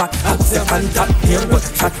 cash the pot, accept and tap here, but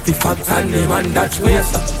shot the facts and the man that's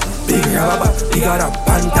place. Big rababa, bigger than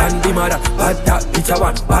Pantan, the mother. Bad that bitch I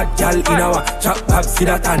want, bad gal in our chop up, see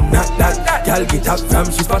that and not that. Gal get up from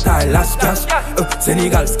she spot her last cash.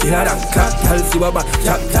 Senegal skiller than clap, gal see baba.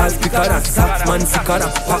 Chop jazz quicker than sax man sicker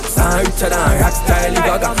than pops and richer than rock style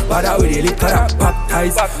gaga. Bada with the liquor and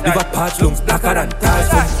baptize. Liver patch lungs blacker than ties.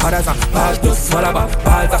 From fathers and balls just swallow back.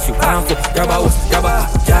 Balls that you can't for. Grab a house, grab a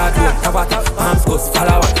yard road, tabata. Arms goes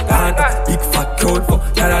follow up, can't. Big fat crowd for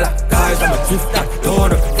yadala. Guys I'm a drift that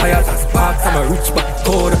door. Fires and sparks, I'm a rich but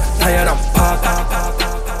cold, tired and park.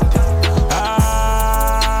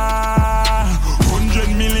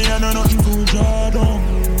 100 million or nothing to draw down.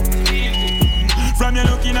 From you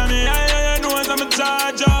looking at me, I know I'm a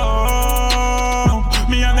charge up.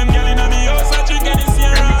 Me and them girl in me house, I drink any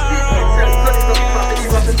Sierra.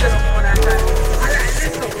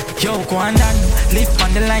 Yo, go on down, live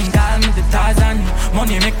on the line, call me the Tarzan.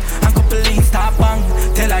 Money make and couple links stop bang.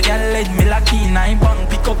 Tell a girl let me lucky in I bang.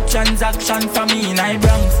 Pick up transaction for me in I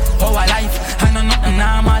Bronx. Our life, I know nothing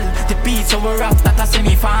normal. The piece of a rap that I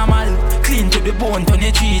semi-formal. Clean to the bone,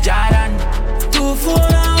 23 Jordan. 2 4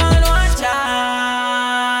 all one charge.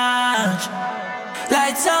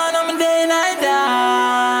 Lights on, I'm a day night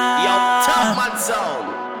down. Yo, top man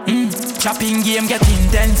sound. Chopping game get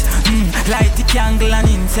intense. Light the candle and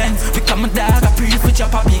incense. Become a dog, I pray for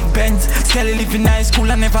chop a big Benz. Still live in high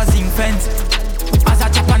school and never sing fence. As a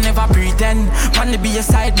chop I never pretend. Wanna be a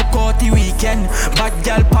side book out the weekend. Bad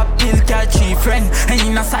girl pop pill catch cheap friend. And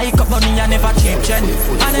in a psycho bunny I never cheap trend.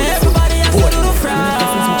 And everybody has to do fraud.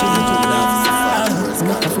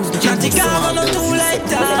 Can't take on no two like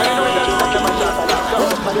that.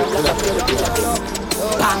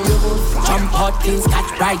 Jump hot things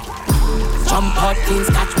catch bright. Jump hot things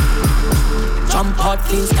catch. Jump hot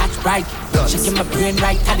things catch bright. Shaking my brain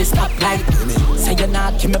right at the stoplight. Say you're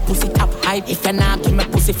not give me pussy top hype. If you're not give me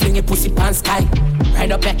pussy fling your pussy pan sky.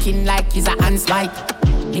 Ride up back in like he's a hands bite.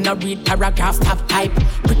 In a read paragraphs top type.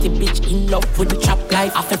 Pretty bitch in love with the trap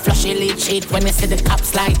life. I feel flush a late shade when they see the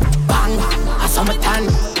cops light. Bang, I saw my tan.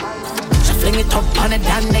 She fling it up on a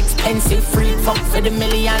damn expensive free fuck for the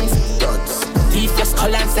millions. Thief your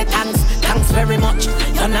skull and say thanks. Thanks very much,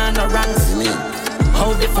 you're not no ranks.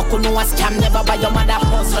 How the fuck you know a scam? Never buy your mother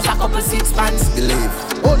house, just a couple 6 pants. Believe.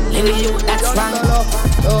 Lily you, that's wrong.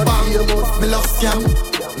 Me love scam.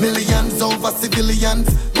 Millions over civilians.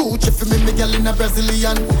 Gucci for me girl in a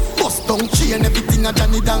Brazilian. Bust down chain, everything a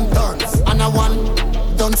Johnny Dance. And I want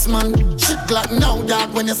dunce man. Shit glad now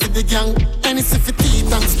dog when you see the gang. Any for tea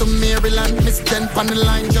thanks to Maryland. Miss Jen on the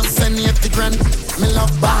line, just send me 80 grand. Me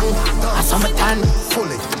love bang, I saw my tan.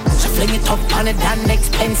 Fully. She fling it up on a damn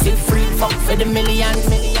expensive free fuck for the millions.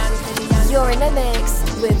 You're in a mix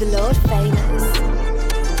with Lord Famous.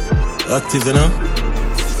 Active, you know?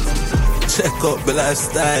 Check out the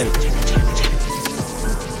lifestyle.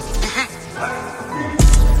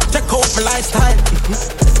 Check out my lifestyle.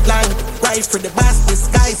 Line, right for the bass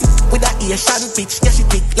disguise. With a Asian bitch, yeah she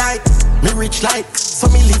big like. Me rich like, so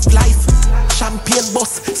me live life. Champagne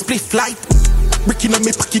bus, split flight. Bricking on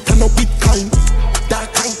me pocket and no Bitcoin.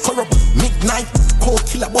 Dark and corrupt, midnight. Cold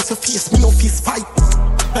killer boss your face, me no fist fight.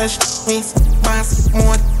 Fresh, wings, bass,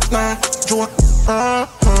 mode, nah, joke.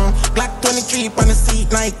 Black 23 on the seat,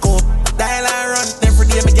 night coat. Dial I run, every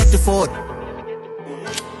day me get the food.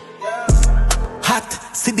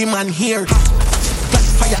 Hot, city man here. Black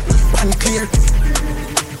fire, pan clear.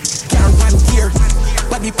 Can't run here.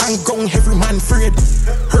 Body pan ground, every man afraid.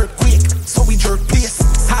 Earthquake, so we jerk place.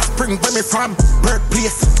 South Spring, where me from,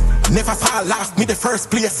 birthplace. Never fall off, me the first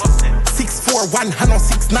place. 641, I know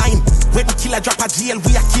 69. When killer drop a jail,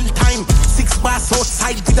 we a kill time. 6 bars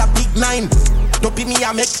outside with a big 9. Don't be me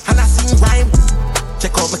a make, and I sing rhyme.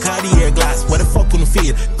 Check out my Cartier glass, what the fuck couldn't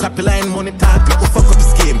feel? Copy line, money talk, make me fuck up the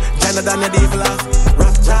scheme. Jana than the devil off,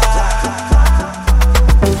 rough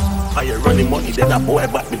Are you running money, then a boy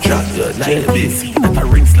back me drop you. JLBC, that a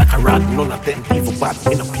rings like a rod. None of them people bad,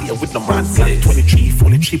 me no play with the man. 23,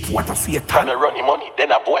 fully cheap, what I see a ton. I running money,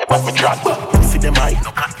 then a boy back me drop you. See them eye, no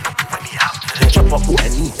got money out. Chop up boy,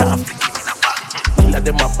 need time to give me the back. killer,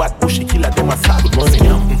 them a bad bushy killer, them a sad money.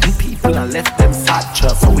 People and left them sad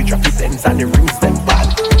chub. So we drop the ends and the rings them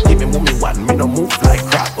bad. Give me mommy one, me no move like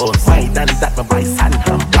crap. My than that, me buy sand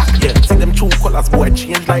and black. Yeah, see them true colors, boy,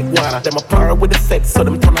 change like water. Them a power with the feds, so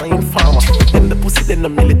them turn on informer. Them the pussy, then the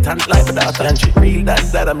militant like the daughter. And she real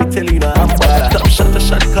that, I me tell you no I'm bad. Top shot to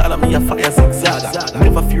shot, call me a fire zigzagger.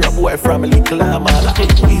 Never fear a boy from a little armada.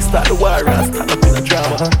 We start the war and stand up in a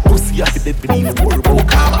drama. Pussy happy dead believe for a book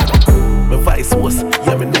karma. My vice was,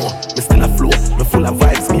 yeah me know. Me still a flow, me full of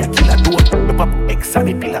vibes, me a killer door. Me pop X and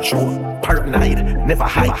the pillar show. Paranoid, never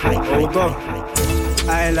hide.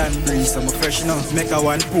 Island breeze, I'm fresh enough. Make a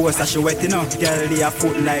one post, I she wet enough. Girl, they a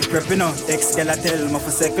foot like prep enough. Ex girl, I tell me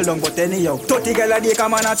for circle long, but anyhow 30 girl, they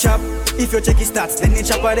come on a chop. If you check his stats, then the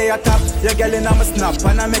chopper they a top. Your girl in a snap,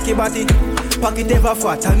 and I make it body. Pocket ever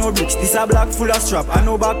fat, I no bricks. This a black full of strap. I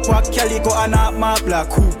no backpack, calico and a map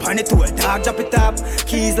black. Hoop on the tool, dog drop it up.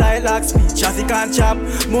 Keys like lock speed, traffic and chop.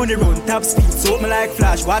 Money run top speed, so me like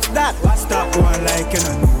flash. What's that? Stop going like you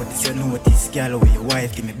know this. You know this girl with your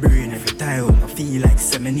wife give me brain every time. I feel like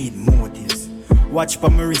say me need motives. Watch pa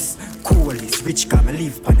my wrist, coolest. Rich can me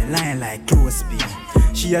live on the line like close speed.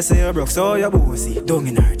 She a say you broke, so you bossy. Dung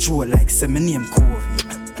in her throat like say me name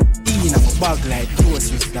COVID. In my bag like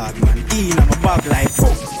groceries, dog man. In my bag like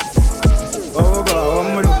fuck. Oh God,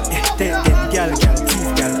 I'm look. Take them girl,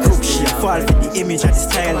 teeth, girl, cook. She a fall for the image and the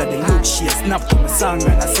style of the look. She a snap to my song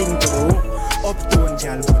and I sing to the hook. Uptown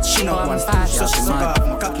girl, but she not wants to. So she suck off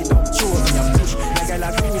my cocky down, show me a push. The girl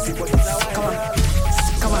a goofy, but it's a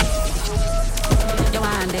come on. You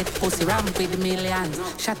want that pussy ramp with millions.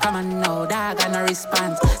 Shut a man now, dog and a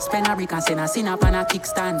response. Spend a brick and send a sin up on a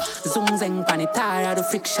kickstand. Zoom zeng pan it tire the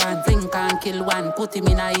friction. Blink and kill one, put him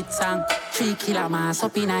in a hit song. 3 killer mass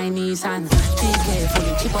up in a Nissan. 3K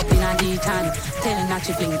fully chip up in a D-tan. Telling that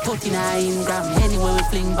she fling 30 in a Ingram. Anyway we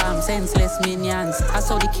fling bomb, senseless minions. I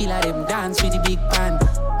saw the killer them dance with the big pan.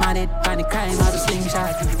 Mad head pan the crime out the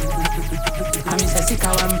slingshot. I miss a sick a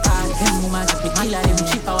one part. Them woman me killer them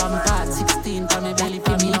chip a one part. 16 for me belly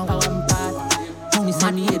for me up a one part. Mommy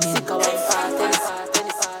say me head sick a one part.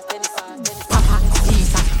 Papa,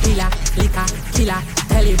 pizza, killer, liquor, killer.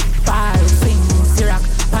 Tell it ball, swing, syrup,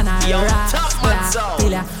 panara,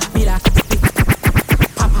 bila.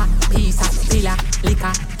 Papa, pizza, killer,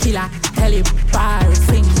 liquor, killer. Tell it ball,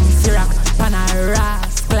 swing, syrup, panara,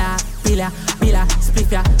 bila,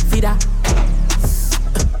 split ya, feeder.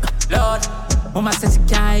 Lord, mama says she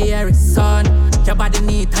can't hear it, son. Your body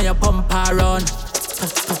need and your bumper run.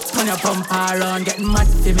 Turn your bumper run. Get mad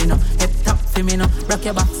for me now, head top for me now. Rock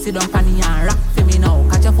your back, sit down panny and rock for me now.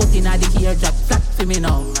 Catch your foot in the ear, drop flat for me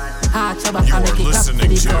now. Heart your back and make it clap for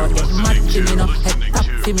the crowd. Get mad for me now, head top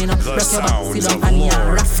for me now. Rock your back, sit down panny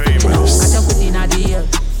and rock for me now. Catch your foot in the ear.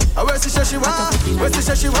 Where she say she want? Where she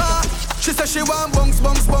say she want? She say she want bunks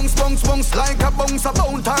like a bunks, a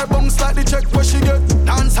bounce her bunks like the check where she get.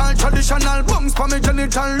 Dancehall traditional bunks for me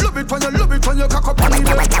genital. Love it when you cock up on the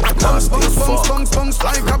bed. Bunks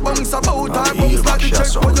like a bunks, a bounce her bunks like the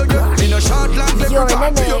check where you get. In a short like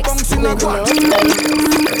leprechaun, your bunks in a quad.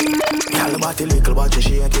 Girl, body little, but you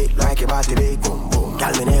shake it like your body big. Boom boom.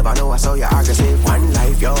 Girl, me never know I saw you aggressive. One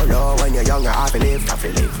life, you're low when you're young, you have to live.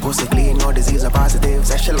 Pussy clean, no disease or positive.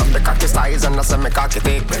 Say she love the cocky size and I say me cocky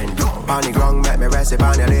thick. On the ground, make me rest it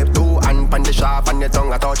on your lip. Two hand pan the sharp and your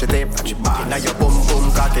tongue I touch your tip. Now your boom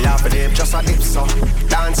boom cocky off a dip. Just a dip so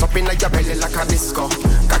dance up in your belly like a disco.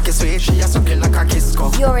 Cocky sweet, she a suck it like a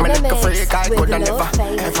kisco. You're me in like a a freak, I coulda never,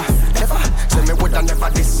 ever. Say me woulda never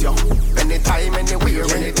diss you. Anytime, anywhere,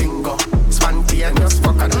 anything go. Spontaneous,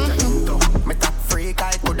 fuck on the me top freak,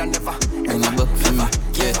 I coulda never, ever.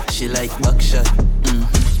 Yeah, she like buckshot.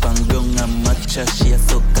 Pangong and matcha. She a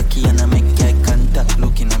so cocky and I make eye contact.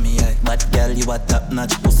 Looking at me eye. Bad girl, you a top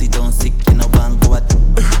notch. Pussy don't sick in a bank. What?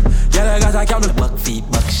 Yeah, I got a camel. Back feet,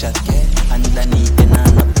 back shot. Yeah, underneath the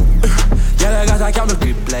nana. Yeah, I got a camel.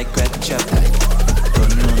 Grip like crack chop.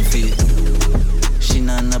 Turn round feet. She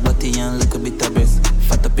nana body and look a bit of breast.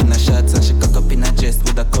 Fat up in her shots and she cock up in her chest.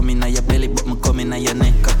 Woulda come in your belly, but me come in your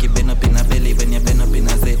neck. Cocky bend up in her belly when you bend up in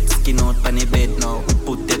her zet. Skin out on the bed now.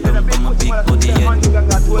 Put that down on my big body head.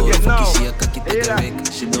 Oh, fucky, she a cocky take a wreck.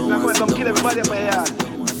 She don't want to.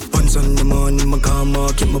 Once on the morning, my car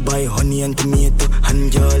market, my buy honey and tomato and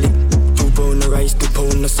garlic. 2 pound of rice, 2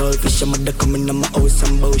 pound of saltfish. I'm mother coming to my house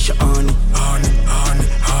and bow she honey. I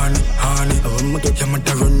want me get your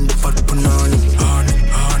mother run the fat punani. Honey.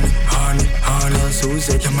 So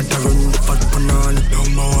say your mother run the fat punani.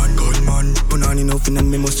 Number 1 gunman. Punani no fin and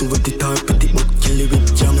me must with the top pretty but kill it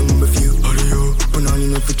with jam. Number few, how do you? Punani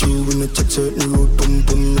no for you, we no check certain road. Pum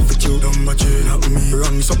no for you. Number 3, not me.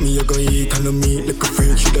 Wrong something you go eat and no meat like a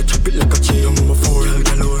freak. Shoulda chop it like a cheese. Number 4,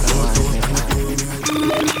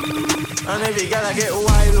 gala get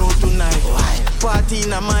wild out tonight. Party in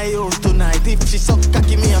my house tonight. If she suck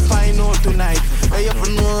cocky, me a find out tonight. Hey,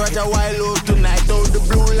 you know Roger wild out tonight. Out the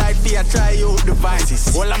blue light, be a try out the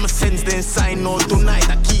vices. All I'm a sense then sign out tonight.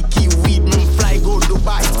 A kiki weed, me fly go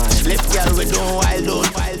Dubai. Left girl we don't wild out.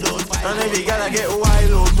 And every gala get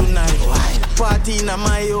wild out tonight. Party in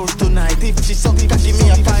my house tonight. If she suck cocky, me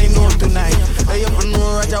a find out tonight. Hey, you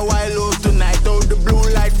know Roger wild out tonight. Out the blue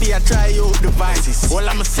light, be a try out the vices. All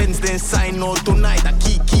I'm a sense then sign out tonight. A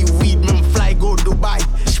kiki weed, me fly go Dubai.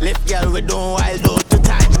 Left girl we don't wild out too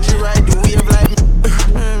tight. She ride the wave like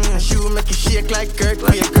me. She will make you shake like Kurt.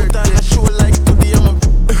 Kurt on the show like today I'm a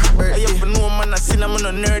bird. I ever know man I seen I'm on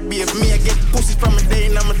a nerd. Be if me I get pussy from a day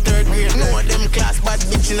in I'm a third grade. No of them class bad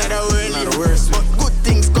bitch in the world. But good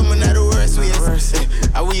things coming out the worst ways.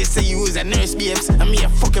 I will say you was a nurse babes. And me a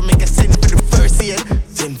fucking make a sin for the first year.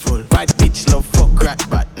 Sinful. Bad bitch love fuck rat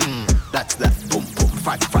but that's that. Boom boom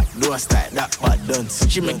fat do a style that bad dance.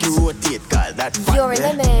 She make you rotate call that fat. You're in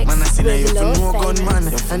the mix. Man I see that you for no gun man.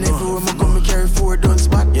 And everywhere I come me carry 4 guns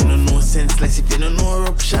spot. You don't know senseless if you don't know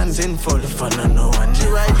eruptions. Sinful if I don't know one. She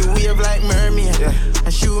ride the wave like mermaid.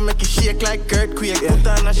 And she will make you shake like earthquake. Put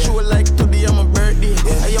on a show like today I'm a birthday.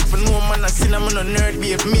 I up and know man I seen I'm on a nerd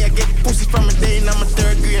be. If me I get pussy from a day in I'm a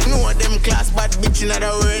third grade. No of them class bad bitch in the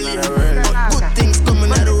world. But good things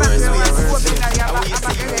coming out the worst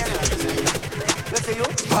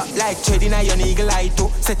Pop like tread in a your eagle eye too.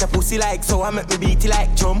 Set a pussy like so I make me beat it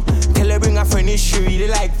like drum. Tell her bring a friend if she really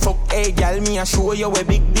like fuck. Hey girl me a show you a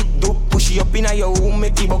big do. Push you up in a your room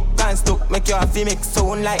make you buck and stuck. Make you have to make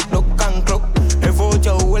sound like duck and clock. Revolt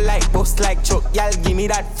your whole like bust like chuck. Y'all give me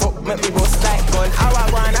that fuck make me bust like gun. How I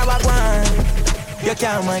want. You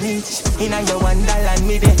can't manage. In a your wonderland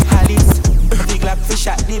me the Alice. Big like fish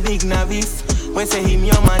at the big navis. When say him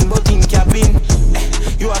your man but him cabin.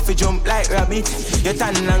 You have to jump like rabbit. You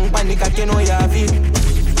turn long panic like you know you have it.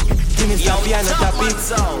 Give me some piano tap it.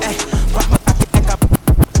 Pop my cocky like a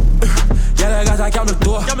Girl, I got a camel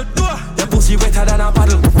door. Your pussy wetter than a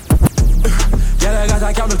paddle. Girl, I got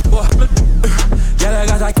a camel door. Girl, I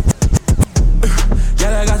got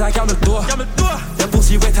a camel door. Your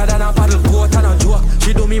pussy wetter than a paddle boat and a joke.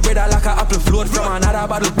 She do me brother like a apple float from another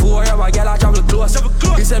bottle pour. You a girl a travel close.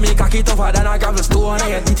 You say me cocky tougher than a gravel stone. And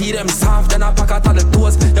your titty them soft than a packet of the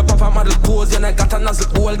toes. Your papa model pose, you not got a nozzle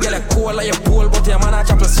hole. Girl a cold like your pole, but your man a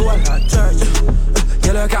chapel soul.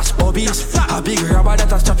 Girl a cash obese. A big rubber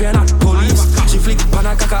that a strap you not police. She flick pan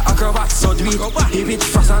a caca acrobat so do it. If it's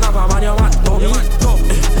fast and have a man you want dummy.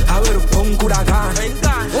 I wear the punk coulda gone.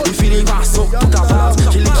 You feel it pass up put a bars.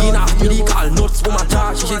 She licking off medical notes for my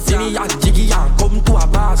charge. She see me and jiggy and come to a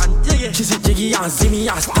bars. She see jiggy and see me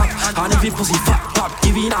and stop. And if it pussy fat pop,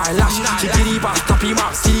 giving her a lash. She get it past tap him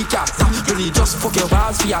up, see the cat stop. When you just fuck your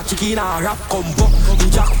bars for your chicken and rap combo. The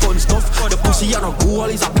jack fun stuff. The pussy and a goal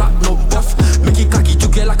is a platinum buff. Make it cocky you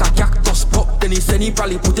get like a cactus pop. Then he send he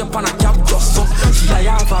probably put them on a cap just up. She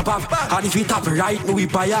a half a bab. And if it tap right, me we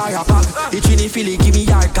buy her a bag. It's in the Philly, give me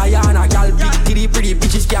your Guyana gal. Big titty pretty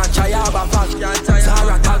bitches can't try her a bag.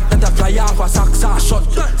 Sarah tag that a fly off a socks are shut.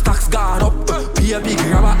 Stacks gone up. Be a big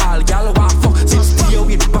rubber all gal want fuck. Since stay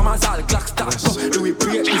with mamas all clock start up. Do we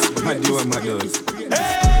break this? My God.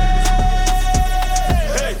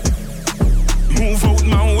 Hey, move out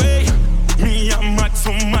my way. Me I'm mad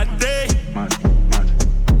for my day.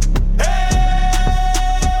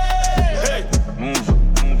 Hey,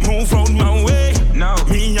 move out my way. Now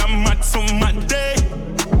me I'm mad for my day.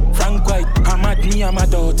 Frank White, I'm mad, me I'm a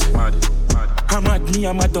dot. I'm mad, me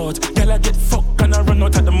I'm a dot. Girl I get fucked and I run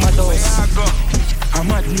out of the mad house. I'm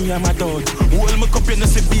mad, me I'm a dot. Hold my cup in the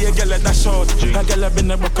city, a girl at that short. A girl I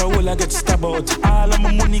been a buck, a hole I get stabbed out. All of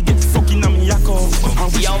my money get fucking on me yak out.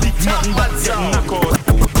 And we big man back get knock out.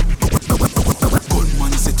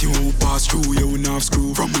 Gunman set you pass through, you will not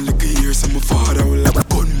screw. From a little years, so my father will have.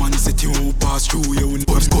 Gunman set you pass through, you will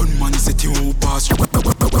not. Gunman set you pass through.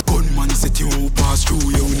 Gunman set you pass through,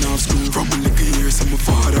 you will not screw. From a little years, so my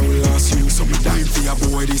father will ask you. So me dying for your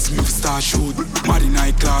boy, this me start shoot. Body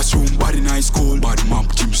night classroom, body night school. Body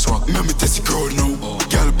map, gym swag. Me test the crowd now.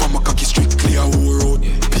 Girl pa my cocky strictly a whole road.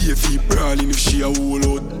 PFE brawling if she a whole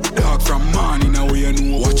out. Dog from morning away you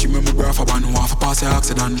know. Watch him me graph up and know half a pass the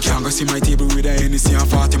accident. Can't go see my table with a Hennessy and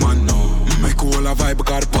 40 man no. Make all a vibe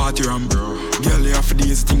because the party ram. Girl you have for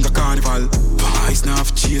days think a carnival. Pies now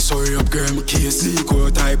for chase, hurry up girl my case. Sneak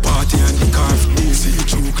out type party and the car for days. See you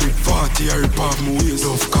true clip 40 I rip off my waist.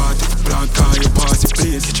 Love car if you plant car you pass the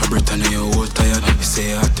place. Catch a breath and you all tired. You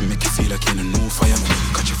say I have to make you feel like you're no fire.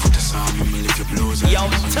 Catch your foot a sound, you may lift your blows. Yo,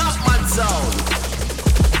 top man sound.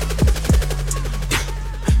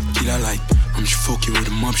 Killer like I'm just fuck you with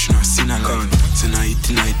a mob, she not seen a line. Tonight,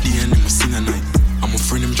 day, and them a sing a night. I'm a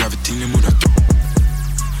friend, them drive a thing, them with a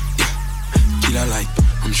yeah, kill a like.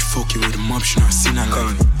 I'm just fuck you with a mob, she not seen a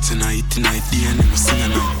line. Tonight, day, and them a sing a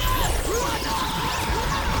night.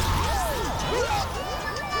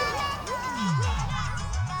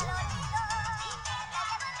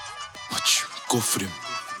 Watch, go for them.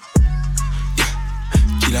 Yeah,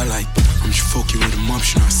 kill a like. I'm just fuck you with a mob,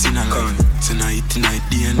 she not seen a line. Tonight,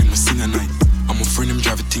 day, and them a sing a night. I'm a friend, them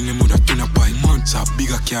drive a thing, them with a tuna bike. Months a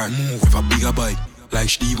bigger car, move with a bigger bike. Like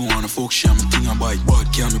she even wanna fuck, she I'm a thing a bike. But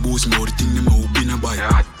can't me boast me about the thing, them a whoop in a bike.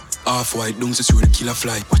 Half white, don't say with a killer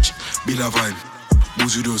fly. Watch, Bill a vibe.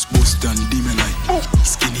 Booze with us, bust and demon like.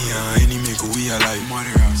 Skinny and any make we alive.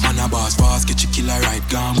 Man a boss fast, get your killer right.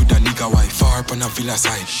 Gone with a nigga wife, far up on a villa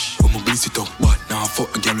side. I'ma blitz it up, but now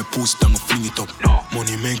fuck a girl we post down, fling it up.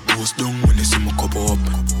 Money make boost down when they see me cup up.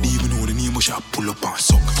 Even know the name, but I pull up and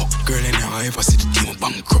suck. Fuck girl, I never ever see the team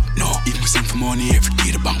bankrupt. No, even send for money every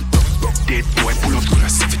day the bank broke. Dead boy pull up to a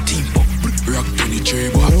 17 buck. Rock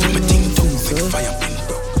 23, but I feel my team too. Like a fire pin.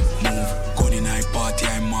 Move, go the night party,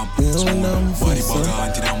 I'm up. Body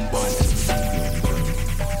bag until I'm bad.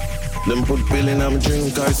 Them put pill in my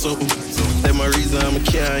drink or something. Them a reason I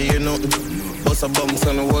can't hear nothing. Bust a bounce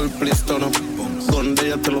on the whole place turn up. Gun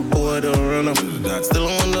there till the boy don't run up. Still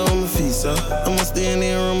I wonder how my feet, sir. I must stay in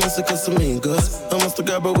here, I must have cuss me, cause I must have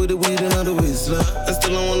grab her with the weed and the whistler. I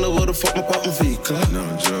still I wonder what the fuck my pop my feet, club.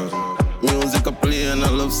 No joke. Music I play and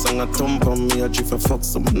a love song I thump on me. I drift and fuck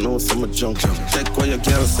some, know some a junk. Check why your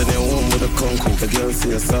girl send you home with a concrete. The girl say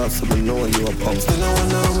you're soft, so we know you a punk. Still I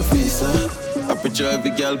wonder how my feet, sir. I picture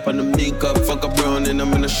every girl on the makeup. Fuck a brown and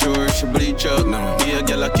I'm in a sure she bleach out. Be a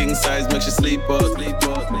girl a king size, make she sleep out. Sleep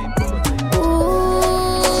out, sleep out.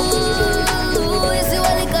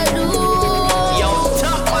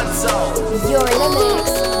 Your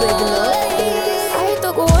lyrics with love. I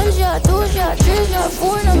took 1 shot, 2 shot, 3 shot,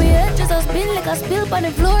 4 now we head just a spin like a spill on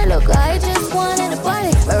the floor. Look, I just wanted a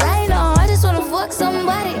party, but right now I just wanna fuck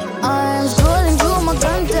somebody. I'm scrolling through my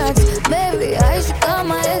contacts, baby. I should call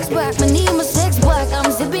my ex back. I need my sex back.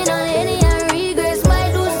 I'm sipping on any and regrets.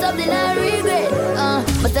 Might do something I regret.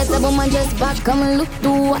 But that's about my just back. Come and look to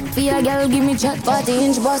what for your girl. Give me chat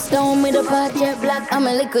 40-inch bust down with a part jet black. I'm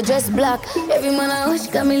a liquor dress black. Every man I wish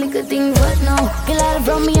got me liquor thing but now. Get out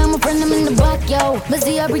from me, I'm a friend, I'm in the back, yo. But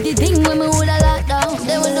see a pretty thing when me would a lock down.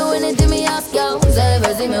 They will do anything me ask, yo. So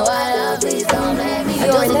ever see me wild out, please don't let me go.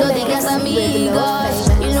 I just don't think that's amigos.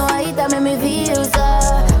 You know I hate that make me feel so.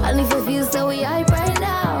 And if you feel so, we hype right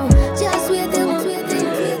now. Just wait till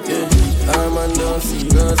don't see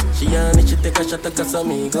girls. She on it, she take a shot at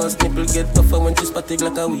Casamigos. Nipple get tougher when she spattig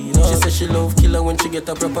like a weed. She say she love killer when she get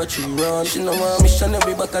a proper tree run. She know want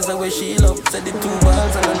missionary back as the way she love. Said the 2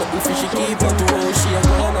 balls and nothing for she keep on to roll. She a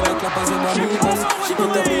go on like clappers in my amigos. She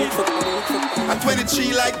got a beat for I'm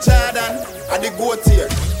 23 like Jordan, I the goat here.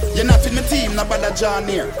 You're not in my team, no bother John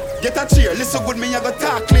here. Get a cheer, listen good, me I go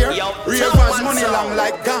talk clear. Ravers money long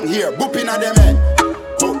like gang here. Booping at them head.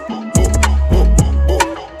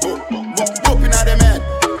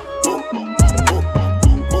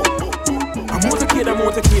 I'm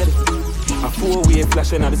motorcade. A 4-way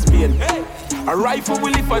flashing out the Spain. A rifle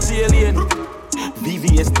will live for the alien.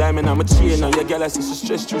 VVS diamond on my chain. Now your girl I see she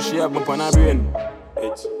stress through, she have up on her brain.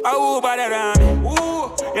 Oh, bother around me.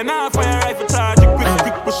 Ooh, you're not fire rifle charge.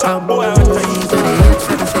 Quick push up, boy.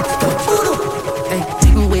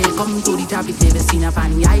 Welcome to the top, it's never seen up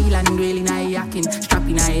on the island. Really not yakking,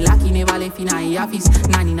 strapping I lacking, never left in I office.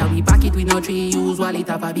 Nanny now we back it with no 3 use wallet.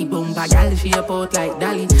 Have a big bumper, gal she a pot like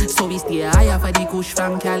Dali. So we stay higher for the kush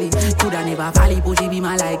from Cali. Coulda never valley, pushy be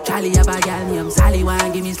my like Charlie. Have a gal named Sally, wanna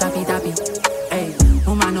give me slappy tappy. Hey,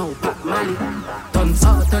 woman no pack Mali. Turn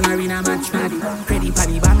south, turn arena match Maddy. Ready for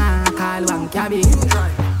the banger, call one cabby.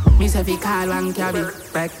 Me say fi call one cabby.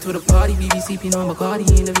 Back to the party, we be sipping on Bacardi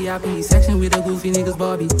in the VIP section with the goofy niggas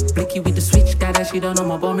Bobby. Blicky with the switch, got that shit on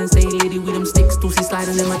my bum and stay lady with them sticks. Tussy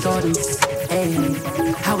sliding in my Jordans. Hey,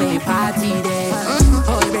 how we party there?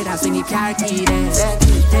 Oh, you better swing your car key there.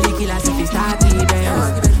 Tell the killers if it's starty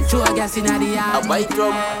there. Throw a gas in the yard. A white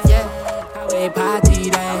drum. Yeah, how we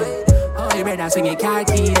party there? Oh, you better swing your car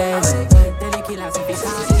key there. Tell the killers if it's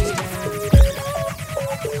starty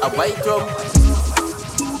there. A white drum.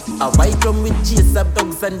 A white drum with chase up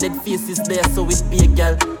dogs and dead faces there, so it be a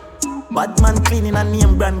gal. Bad man cleaning a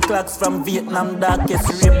name brand clocks from Vietnam, darkest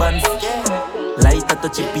ribbons. Light a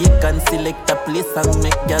touchy bacon, select a place and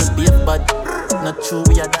make gal behave bad. Not true,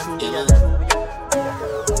 we are true.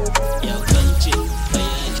 Yo, country,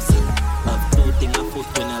 I've 2 things I put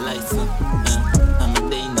when I license. I'm a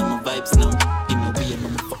day, I'm a vibes now. In my way, I'm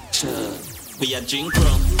a fuck child. We a drink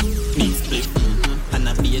rum. big split. And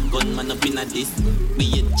I be a gunman up in a this.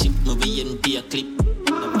 Be a chip, movie and be a clip.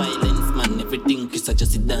 No violence, man, everything. Chris, I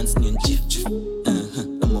just sit dance, new and chief.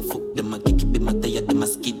 I'm a fuck them, I kick it, be my tire, them a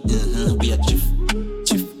skid. We a chief.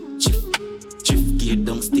 Gear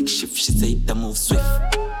down, stick shift, she say it a move swift.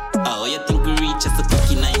 Oh, you think we reach as a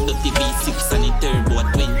cookie 930 V6 and a turbo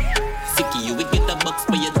at twin. Sicky, you will get a box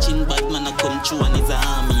for your chin, bad man a come true and his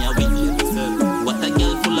army a win. What a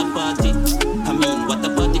girl full of party. I mean, what a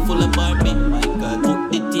party full of Barbie. My God,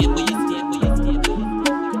 put the table, you stable.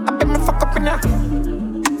 I bet me fuck up in ya.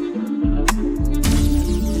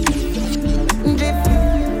 Drift.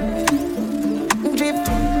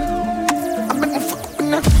 I bet me fuck up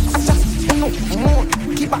in ya. I just no more.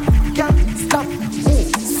 Keep up, can't stop.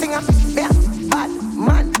 Move, singer, bear, bad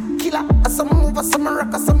man, killer. Some move, some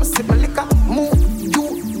rock, some sip liquor. Move, you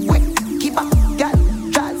wet. Keep up, girl,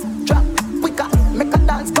 jazz, drop, quicker. Make a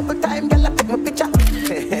dance couple times, girl, I take my picture. I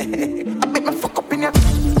bet me fuck up in ya.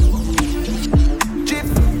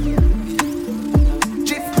 Drift.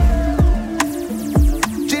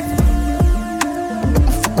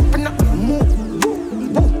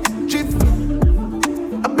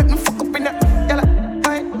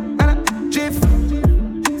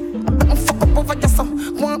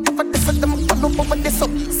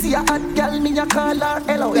 See a hot girl, me a call her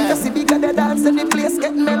hello. If you see bigger the dance, then the place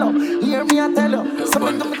get mellow. Hear me a tell you, some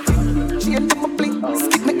of them change them a play.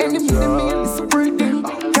 Skip me any minute, me it's a breathing.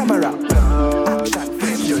 Camera, action,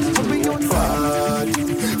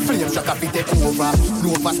 Flames track up, it take over.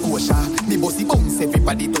 Nova Scotia, me bossy bounce,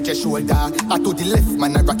 everybody touch your shoulder. I to the left,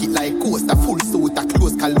 man, I rock it like coaster. Full suit, a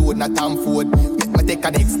close cologne, a Tom Ford. Make me take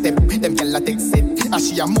a next step, them gyal a take set. As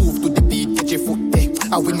she a move to the beat, catch your foot there.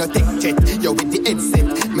 I will not take jet, yo with the headset.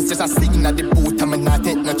 Me just a sing at the boot, I'm not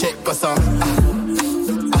take no check. Cause so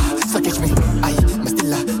catch me, me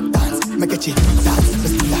still a dance. Me catch it, dance, me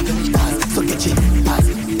still a dance. So catch it, dance.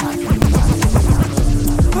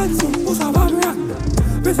 Fancy, what's a bad rock?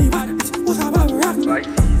 Busy bad, what's a bad rock?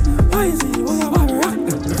 I see, what's a bad rock?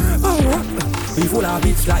 We full of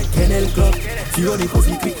bitch like Kennel Club. She run the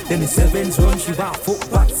pussy quick, then the sevens run. She want fuck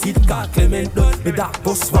back, seat car, Clement done. Me dark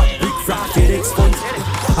bus swap, big frat, FedEx funds.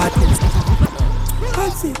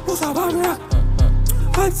 Fancy, what's a bad rock?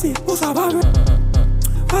 Fancy, what's a bad rock?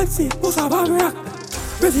 Fancy, what's a bad rock?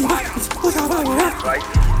 Busy bad, what's a bad rock?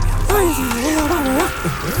 I see, what's a bad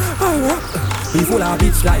rock? We full of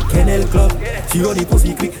bitch like Kennel Club. She run the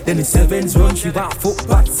pussy quick, then the sevens run. She want fuck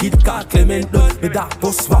back, seat car, Clement done. Me dark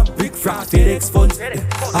bus swap, big frat, FedEx funds.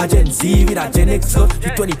 A Gen Z with a Gen X up. She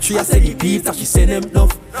 23, I said the beats, and she send them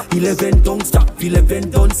enough. 11 tongues, chop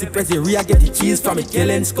 11 done. See press the rear, get the cheese from a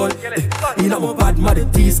Kellen skull. You know my bad mother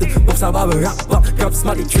tease. Boss a baba rap back, grab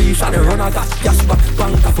smarty tree. Shot the runner, got cash back.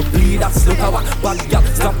 Bank off a bleed, that's look how bad girl,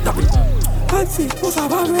 stop tapping. Fancy, boss a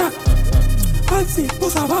baba rap. Fancy,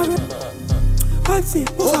 boss a baba rap. Fancy,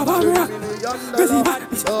 what's a bad rock? Busy bad,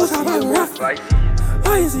 what's a bad rock?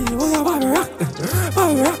 I see, what's a bad rock?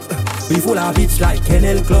 We full of bitch like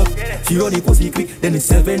Kennel Club. She run the pussy quick, then the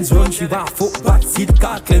sevens run. She want fuck back, seat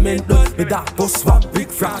car, Clement done. Me dark bus swap, big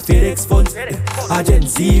frat, FedEx funds. A Gen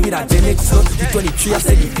Z with a Gen X up. She 23, I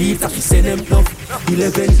said the beats, and she send them enough.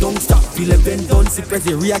 11 tongues, chop 11 done. See press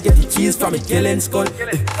the rear, get the cheese from a Kellen skull.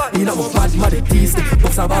 You know my bad mother tease.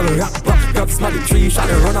 Boss a baba rap back, grab smarty tree. Shot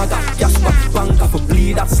the runner, got cash back. Bank off a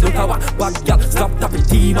bleed, that's look how bad girl. Stop tapping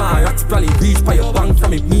team, rats probably reach by your bank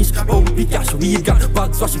from a niche. Bumpy cash, weed got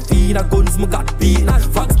bags washing feet. Guns me got beaten,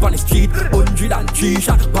 facts on the street. 103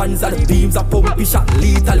 shot, bands at the beams. A pumpy shot,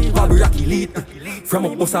 lethal, Bobby Rocky lead. From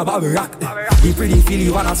a bus a Bobby Rock. He pretty feel he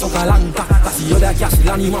wanna suck a long cock. Cause he other cash,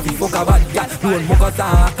 land him off, he fuck a bad guy. Don't muck a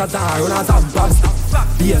talk, cause I run as a boss.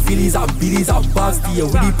 Be a Phillies and Billies and boss. Be a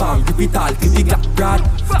Willie Palm, grip it all, clip it like Brad.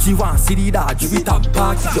 She want see the dog, drip it up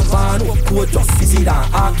back. If you want up coat, just see that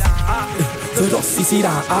act. So just see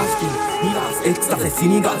that asking. Me last extra, the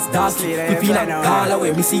Senegal's darkly. Pippin and call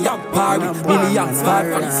away, me see a party. Millions bad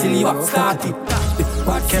from the silly what started.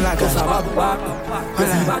 Bad killer, cause a bad bad.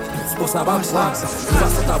 Busy bad, supposed to bad bad.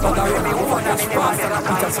 Just a bag of run, over cash pass.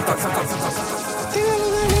 Because you talk.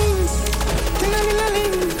 Ting-a-ling-a-ling,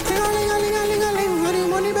 ting-a-ling-a-ling, ting-a-ling-a-ling-a-ling. When the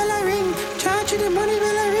money bell a ring, charge you the money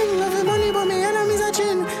bell a ring. Love the money, but me enemies a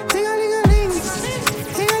chin. Ting-a-ling-a-ling,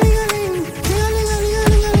 ting-a-ling-a-ling,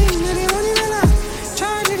 ting-a-ling-a-ling-a-ling. When the money bell a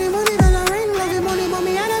charge you the money bell a ring. Love the money, but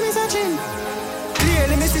me enemies a chin.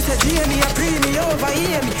 Clearly, me sister Jamie, a pre me over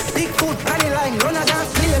hear me. Big foot, panny line, run a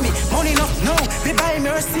dance, play me. Money no, no, we buy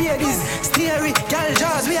Mercedes. Steery, gal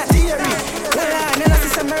jaws, we a theory. Well, I never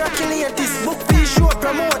see some miraculate this. Book fee, short,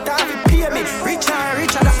 promote, have to pay me.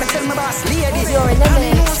 Richer, that me tell my boss lady. You're in the and me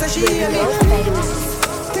know mix so she with hear me. Remote Fabulous.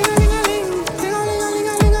 Ting-a-ling-a-ling,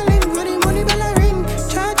 ting-a-ling-a-ling-a-ling.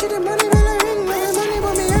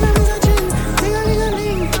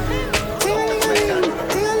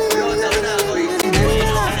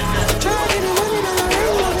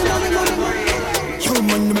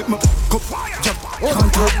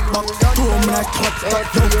 like hot. Yo,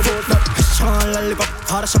 fuck that. Sean lollipop,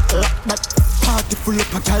 hard shop like that. Party full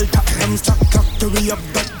up a gal that them stock clock to be up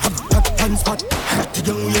that. Have that fun spot. Hot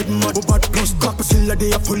young weird mud, bad plus cop. Still a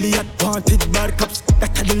day fully at wanted bad cops.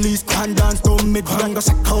 That had the least can dance to mid. Bang go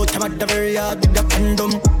sack out, I'm at the very yard with the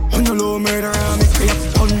condom. On the low murder, I make me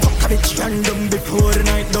up on fuck a bitch random before the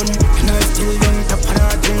night done. And I still young, top and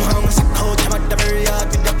I drink. Hang go sack out, I'm at the very yard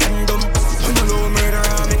with the condom. On the low murder,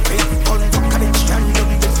 I make me up on fuck a bitch random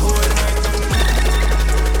before the night done.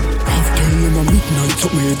 After them a midnight, so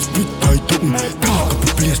me it's big tight up. Talk up a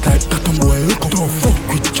place like that, I'm boy, look up. Don't fuck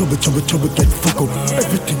with trouble, get fuck up.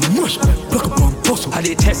 Everything mush, block up and puzzle. I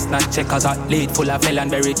did test not check cause I lead full of melon.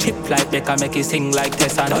 Very chip like Becca, make it sing like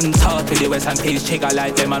Tessa. Don't talk to the West and please trigger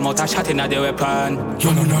like them and mouth a shot in a the weapon.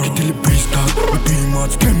 You know now, till the priest start, we be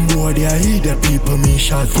much. Them boy, they hear the people me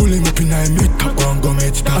shot. Pull him up in a make-up, go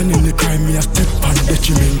and start. And in the crime, me a step on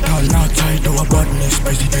detrimental. Not tied to a badness,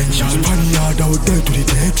 presidential. Funny hard out there to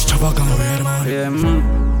the extravagant wear, man. Yeah, man.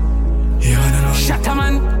 Yeah, I know. Shatter,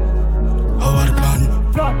 man. How are the plan?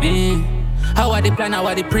 How are the plan, how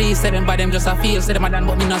are the pre? Say them by them just a feel. Say them a done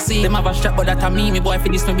but me not see. Them have a strap but that a me boy for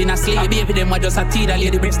this no be not sleep. Baby them a just a tea. That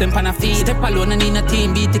lady breaks them pan a feed. Step alone and in a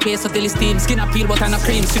team. Beat the case until it's steam. Skin a peel but and a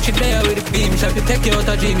cream. Switch it there with the beam. Shall we take you out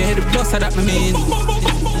a dream? You hear the bust that me mean.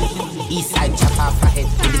 Eastside chopper, flathead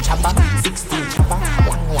with the chopper. 16 chopper,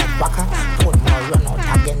 long like waka. Put more run out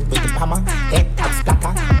again with the hammer. Head tap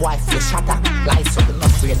splatter, boy feel shatter. Lies up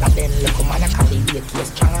enough greater then look man a carry weight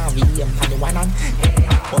case stronger. VM and the one on.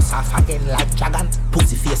 Bust off again like dragon.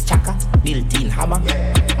 Pussy face chaka, built-in hammer.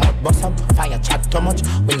 Mouth bust up, fire chat too much.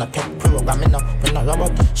 We no take program, we no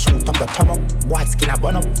robot. Shoot up the tongue up, boy skin a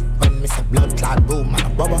burn up. When me say blood clot boom and a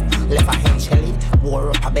bubble. Left a hand shelly, wore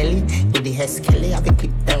up a belly. With the hair skelly, have a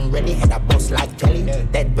clip them ready. Head a bust like jelly.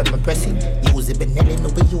 Dead when me press it. Use it Benelli, no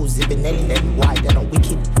we use it Benelli. Then why they no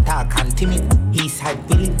wicked, dark and timid. Eastside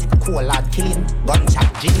billing, cool hard killing.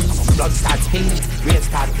 Gunshot drilling, blood starts spilling. Rain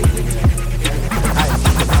start filling.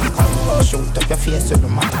 Shoot up your face with the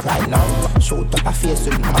matic right now. Shoot up your face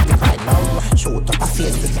with the matic right now. Shoot up your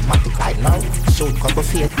face with the matic right now. Shoot up your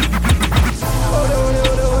face.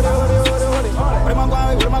 Where am I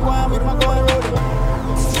going?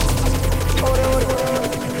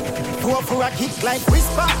 Go for a kick like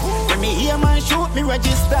whisper. When me hear man shoot me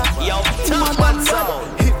register. Yo, top man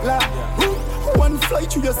sound. Hitler. One fly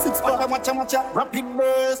to your six pack. Watcha. Rapid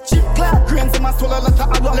burst. Chip clap. Grains in my soul. A lot of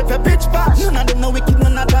arrow. Left a pitch back. None of them no wicked.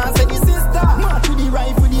 None of dance. Any sister. March with the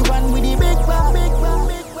rifle. The one with the big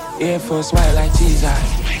bag. Air Force white like teaser.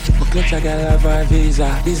 My clutch I got have a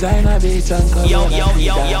visa. Designer beats and color. Yo.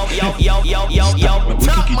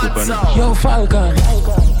 Top man sound. Yo Falcon.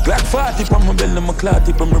 Glock 40 on my belly, my clout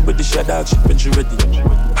tip, I'm ready, shut out, shit when she ready.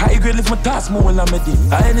 High grade lift my task more while I'm ready.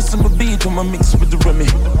 I ain't some beat when I mix with the Remy.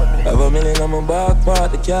 Have a million on my back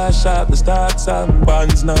part, the cash shop, the stocks up,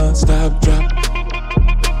 bonds non-stop drop.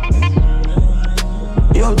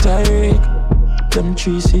 Yo Tyreek, them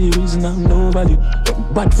 3 series and I'm nobody.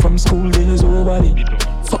 Bad from school days, nobody.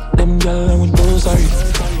 Fuck them gal and we go sorry.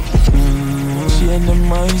 She and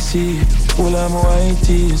them icy, all of my white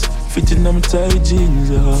tees. Fitting on my tight jeans,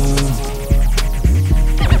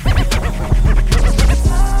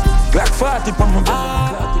 Glock 40 on my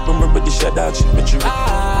belly, on my body, shut out, shit, but you ready.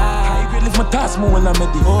 High grade lift my task more when I'm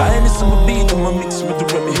ready. I ain't some beat when I mix with the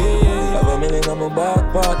Remy. Have a million on my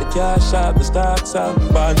back part, the cash shop, the stocks up,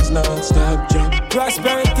 bonds non-stop drop.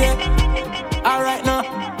 Prosperity, alright now.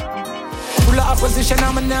 Full of opposition,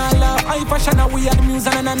 I'm a nala. I fashion, we are the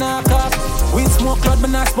music and a knock off. We smoke cloud, but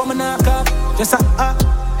not but knock off. Just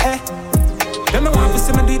Them no want to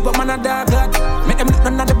see me do it, but man a dog God. Make them look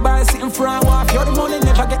none of the boys sitting front walk. You're the money,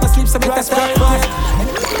 never get no sleep, so better start back.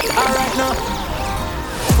 Alright now.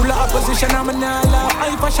 Full of opposition, I'm a nala.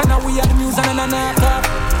 I fashion, we are the music and a knock off.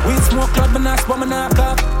 We smoke cloud, but not knock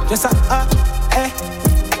off. Just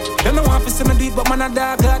Them no want to see me do it, but man a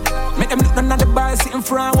dog God. Make them look none of the boys sitting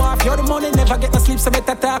front walk. You're the money, never get no sleep, so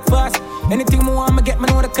better talk fast. Anything more want me get, me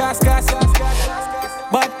know the cost.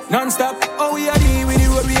 But non-stop, oh we are the with the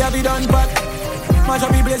road, we have it done back. Match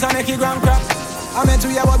up the place and make it grand crap. I meant to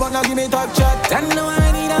hear what, but now give me talk chat. Don't know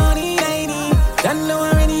already, don't need any. Don't know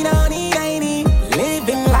already, don't need any.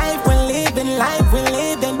 Living life, we're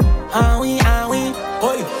living. Are we?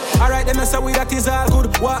 Oi, alright, then I say we that is all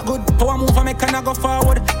good. Walk good, power move and make and go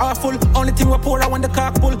forward. Awful, only thing we pour out when the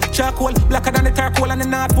cock pull. Charcoal, blacker than the charcoal and the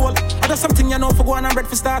North Pole. I do something you know for going and bread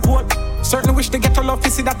for start hole. Certainly wish to get your love to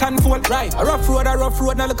see that unfold. Right, a rough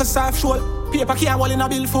road, now look a soft shoal. Paper can't wall in a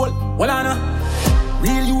bill fold. Well, I know,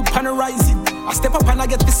 real youth pan a rising. I step up and I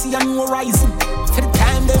get to see a new horizon. For the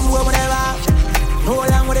time them where whatever. No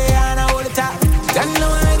long with they are now all the time. Don't know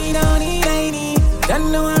already, don't need any.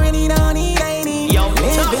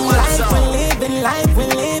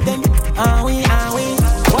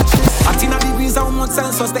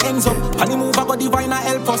 us the ends up. Honey move about divine, I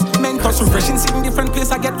help us. Mentors refreshing, sitting different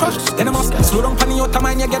place, I get crushed. Then I must slow down, panny out of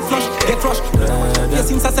mine, you get flushed. Get rushed. Yeah,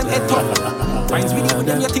 since I said head top. Finds with you with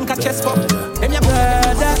them, you think I chest up. Them your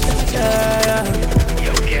brother.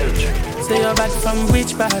 Say you're back from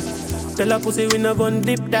which part? Tell a pussy we no gun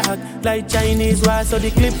dip dog. Like Chinese wall so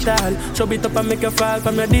the clip tall. Show it up and make you fall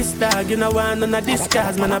from your disc tag. You know one none of this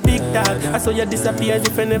cars, man a big dog. I saw you disappear as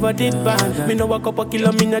if I never did bang. Me know a couple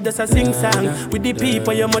kilo, me not just a sing song. With the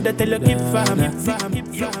people your mother tell you keep farm.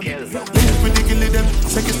 With the kill them,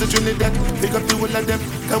 seconds to Trinidad. Pick up the whole of them.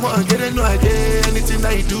 Come on, get a no idea. Anything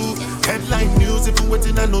I do. Headline news, if you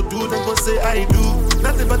waiting I no do, then go say I do.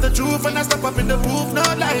 Nothing but the truth, and I step up in the booth. No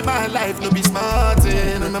lie, my life, no be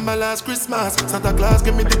smartin'. Remember last Christmas, Santa Claus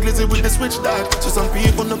gave me the glizzy with the switch dog. So some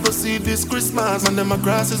people no go see this Christmas. Man, them my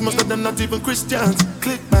grasses, most of them not even Christians.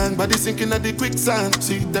 Click bang, body sinking at the quicksand.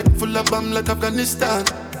 See deck full of bomb like Afghanistan.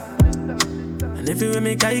 And if you with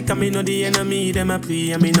me, I come in, know the enemy, them a pray,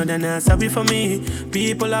 and me know they're not sorry for me.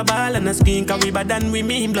 People are ball and a screen, cause we bad than we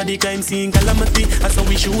mean. Bloody crime scene, calamity. That's how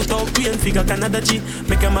we shoot out, we and figure Canada G.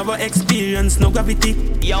 Make them have a experience, no gravity.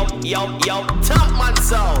 Yo, top man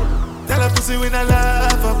sound. Tell a pussy when I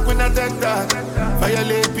laugh up, when I take that.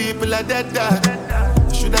 Violate people are dead dog.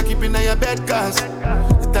 Should I keep in your bed, cause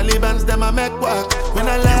the Taliban's them a make work. When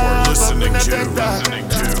I laugh up, when I take that.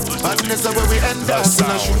 Madness is where we end up. When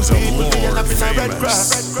I shoot people, we end up in a red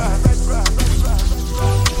grass.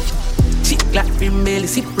 Chick like brim belly,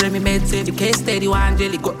 sip Remy meds, the case steady one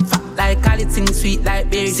jelly. Got fat like Khalid, sing sweet like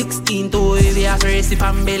berry. 16 to heavy as recipe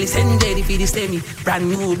and belly. Send jelly for the semi. Brand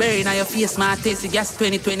new berry, now your face my tasty. Gas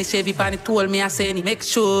 2020 Chevy, pan it told me I say any. Make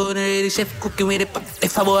sure the chef cooking with the pop.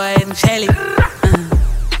 If a boy and Shelly.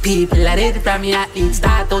 People are ready from me at least.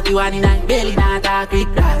 Start out the 1 in 9 belly, not a quick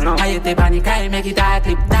grass. I hit the panic, I make it a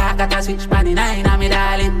clip. Talk at a switch, man in 9, I'm me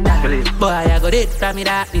darling. Boy, I got it from me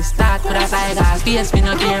that we start. Put a side gas, face me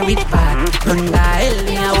no care which part. Run the hell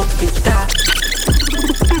in a walk it start.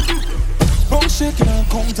 Bone shaking and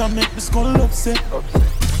count and make the skull upset.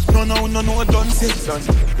 No, done set.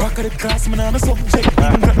 Back of the class, man, I'm a subject.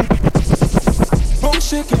 Bone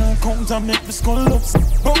shaking and count and make the skull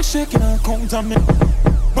upset. Bone shaking and count and make.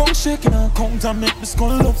 Bone shaking and count and make the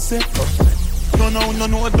skull upset.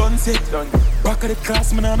 No, done set. Back of the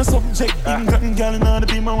class, man, I'm a subject. Even gotten gal in order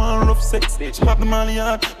to be my one rough sex. She pop the molly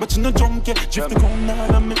hard, but you no drunk yet. Drift the cone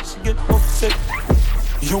hard and make she get upset.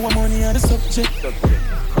 You want money on the subject.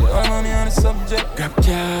 Money on the subject. Grab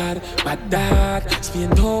card, bad dad, spin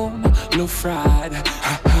down, low fried.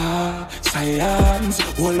 Ha ha, science,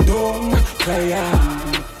 hold on,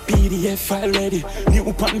 fire. PDF file ready.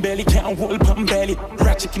 New pan belly, can't hold pan belly.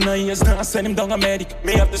 Ratchet in her ears, now send him down a medic.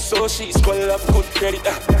 Me have the soul, she's skull up good credit.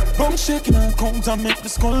 Bone shaking and count and make the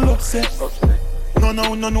skull upset.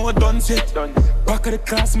 No, done set. Back of the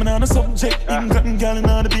class, man, on a subject. Even gotten gal in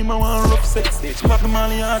order to be my one rough sex. She pop the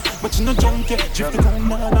molly hard, but you no drunk yet. Drift the cone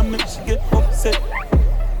hard and make she get upset.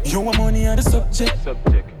 You want money on the subject.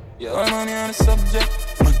 You want money on the subject.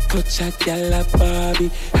 My clutch at gal a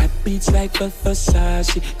Barbie. Hot beats like a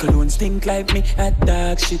Versace. Cologne stink like me at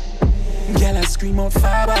dog shit. Girl, I scream out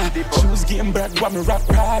father. Shoes getting brand, what me rap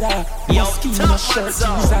Prada. Yo, skin in a shirt,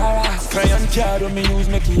 Zara. Client card when me use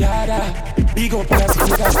make it harder. Big up, that's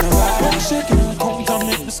the gas, no harder. Shaking and count and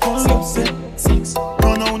make the skull upset.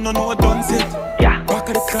 No, done set. Back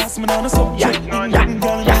of the class, man, on a subject. Hello,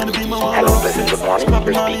 pleasant good morning. You're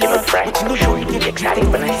speaking with Frank. I'm sure you'll be excited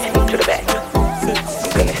when I send you to the bag. I'm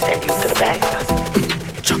gonna send you to the bag.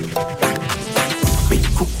 Big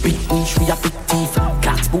cook, big niche, we a big teeth.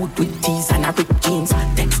 Clocks boot with tees and a ripped jeans.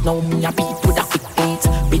 Text now me a beat with a quick beat.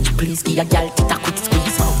 Bitch please give a gal tit a quick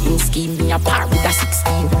squeeze. In scheme me a par with a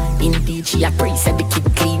 16. Indeed she a pray said the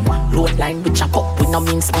kid clean. Load line with chop up with no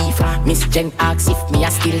mince beef. Miss Jen asks if me a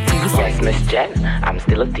still thief. Yes, Miss Jen, I'm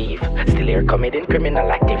still a thief. Still here committing criminal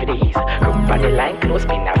activities. Group on the line close,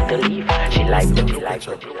 me have to leave. She likes what she likes,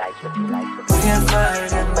 what she likes, what she likes. We admire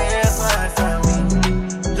them, we admire from me.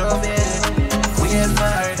 Love it. We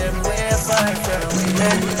admire them, we admire from me.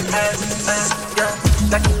 Yeah,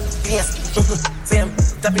 like yes, same,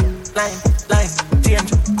 tap it, line, change,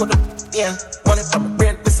 go to, yeah. Money from my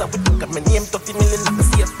brain, this I would look at my name, 30 million in the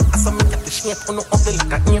safe. I saw me get the shape, on the other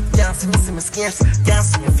look at name. Can't see me scarce, can't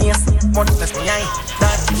see your face. Money bless me eye,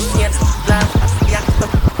 not the shades, blind, yeah.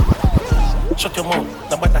 Shut your mouth,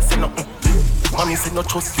 nobody say nothing. Money say no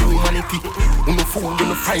trust humanity. Uno fool,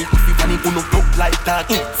 uno fight, if you money, uno broke like that.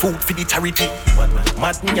 Food for the charity.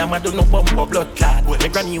 Mad me, I'm mad, no bumper blood clad. My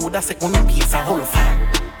granny woulda say uno piece a whole of fire.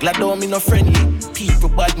 Glad on me no friendly. People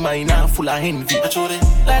bad mind and full of envy.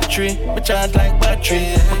 Lottery, me charge like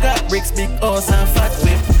battery. I got bricks, big horse and fat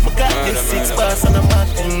whip. I got this 6 bars and a mad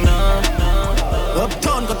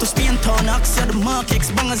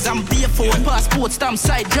passport, stamp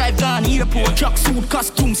side, drive down airport. Truck suit,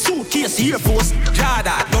 costume, suitcase, Air Force.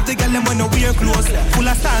 Jada, love the girl them when no wear clothes. Full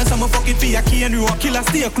of stars, I'ma fuck it for your cane road. Killer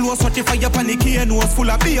stay close, watch it for your panic cane nose. Full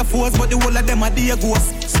of beer force, but the whole of them are dear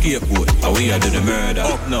ghosts. Scapegoat, how we do the murder.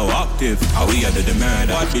 Up now, active, how we do the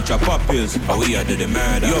murder. Bad bitch a pop pills, how we do the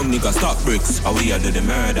murder. Young nigga stock bricks, how we do the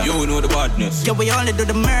murder. You know the badness. Yeah, we only do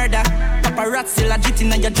the murder. Paparazzi legit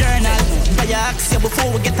in your journal. Buy your axe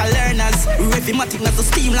before we get a learners. Rhythmatic as a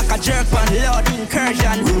steam like a jerk pan. Lord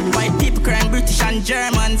incursion. White people crying British and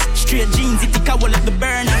Germans. Straight jeans, it take a wall of the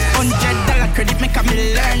burner. $100 credit make a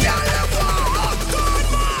me learn that.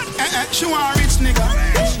 She want rich nigga.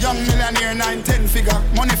 Young millionaire, 9-10 figure.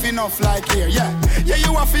 Money fi enough like here, yeah. Yeah,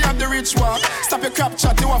 you have to have the rich walk. Stop your crap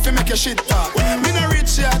chat, you have to make your shit talk. Me no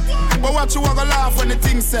rich yet, but what you wanna laugh when the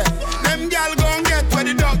thing set. Them gal gon' get where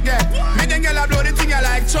the dog get. Me them gal a blow the thing I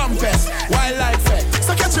like trumpets. Wildlife effect.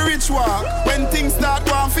 So catch a rich walk. When things start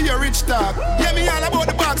going for your rich talk. Yeah, me all about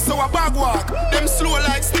the bag, so I bag walk. Them slow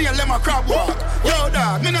like snail, them a crab walk. Yo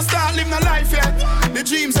dog, me no start living a life yet. The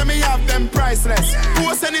dreams that me have, them priceless.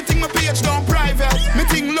 Post anything my page down private. Me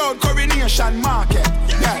think loud coronation market.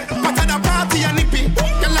 Yeah, but at the party and nippy.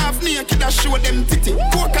 You laugh naked, I show them titty.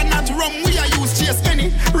 Coconut rum, we a use chase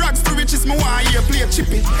any. Rags to riches, me want hear play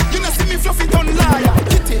chippy. You know see me fluffy ton liar,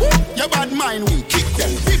 kitty. Your bad mind, we kick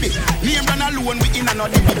them, baby. Name run alone, we in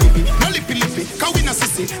another baby. No lippy lippy, cause we no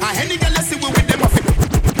sissy. And any girl I see we with them off it.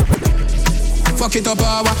 Fuck it up,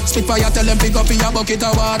 power. Spit fire, tell them pick up in a bucket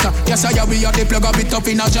of water. Yes, I we are the plug up it up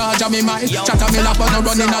in a Georgia, me mind. Chatter me lap on a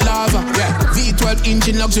run in a lava. Yeah, V12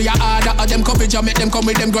 engine luxury harder. All them coverage, I make them come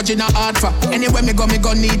with them grudge in a hard for. Anyway, me go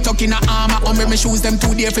need tuck in a armor. On me shoes them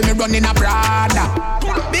 2 days for me run in a Prada.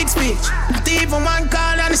 Big speech, not even one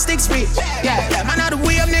call and a stick speech. Yeah, man out the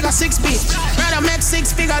way up nigga 6 feet. Rather make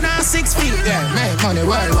 6 figure than 6 feet. Yeah, make money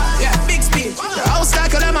worldwide. Yeah, big speech. The house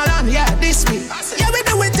like a lemon, yeah, this speech. Yeah, we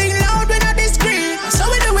do it thing loud, we not discreet. So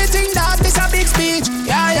we do it thing that this a big speech.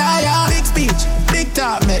 Yeah, yeah, yeah. Big speech, big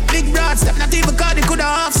talk, mate. Big broad step. Not even cause they coulda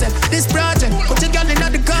offset this project. Put your girl in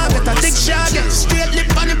the carpet, a thick shot. Straight lip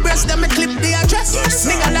on the breast, then me clip the address.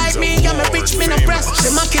 Nigga like me, yeah, me rich, me no press. She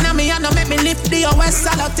mocking at me and I make me lift the OS.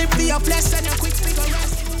 I'll tip the flesh and a quick figure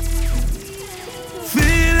rest.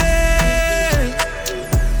 Feeling,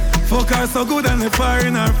 fuck her so good and the fire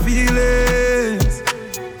in her feelings.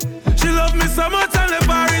 She love me so much and the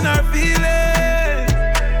fire in her feelings.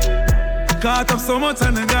 Caught up so much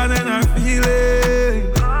and the God in her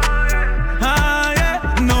feelings. Ah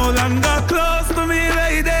yeah, no longer close to me,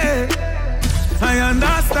 lady. I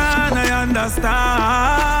understand.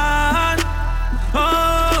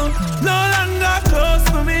 Oh, no longer close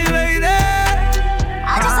to me, lady.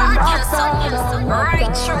 I just want you,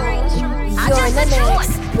 right, true. You're in the mix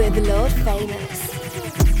with Lord Famous.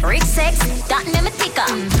 Rich sex, that name a ticker.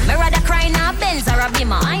 Me rather cry in a Benz or a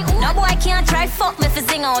Beamer. No boy can't try fuck me for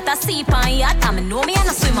sing out a sleep on yacht. I know me and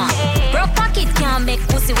a swimmer. Broke pocket can't make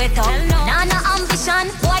pussy wet up. Nah, no ambition,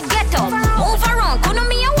 boy get up. Move around, couldn't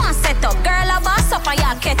me a one set up. Girl a boss up and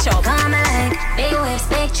y'all catch up. Come like big waist,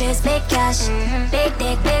 big chest, big cash. Big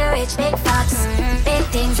dick, big rich, big fox. Big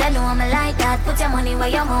things, I know I'm like that. Put your money where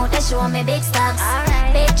your mouth, they show me big stocks.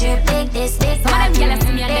 Big drip, big this, big pop. Big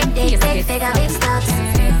dick, big figure, big stocks.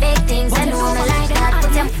 Big things, I know me like that.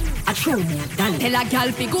 Put your I true me a gal. Tell a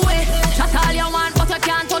gal fi go away. Chat all you want, but you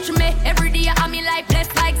can't touch me. Every day I'm in life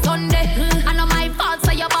blessed like Sunday. I know my fault,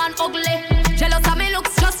 so you born ugly. Jealous of me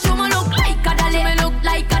looks, just you me look like a dolly. Me look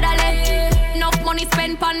like a dolly. Enough money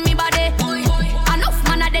spent on me body. Enough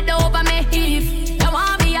man a dead over me. If you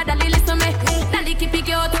want me a dolly, listen me. Dolly keep it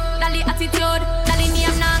cute, dolly attitude. Dolly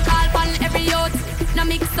name now call pon every youth. No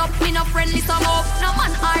mix up, me no friendly some up. No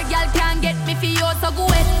man or girl can get me for you. So go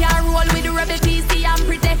ahead, can't roll with the rebel PC and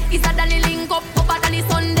pretty. It's a dolly link up a dolly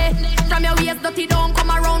Sunday. From your waist dirty don't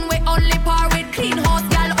come around with only par with clean house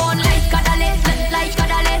girl on like a dolly, like a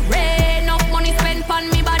dolly. Rain, enough money spent on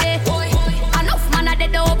me body. Enough man a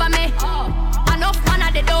dead over me. Enough man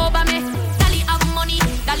a dead over me. Dolly have money,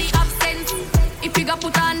 dolly have sense. If you got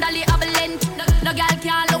put on dolly have length. No girl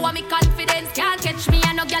can't lower me confidence. Can't catch me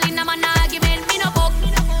and no girl in a man argument. Me no book,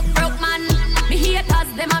 broke man. Me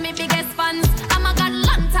haters, them are me biggest fans. I'm a god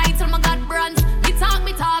long title, my god brands.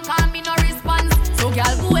 Me talk, and me no response. So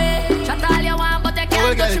girl go away, chat all you want, but you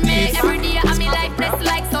can't touch me. Every day I'm me like blessed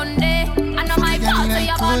like Sunday. I know my fault, so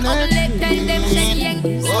you want ugly. Tell them shake yang.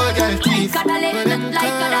 Like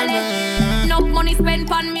a dolly. Enough money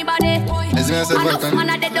spent on me body. Enough man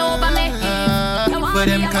a dead over me. But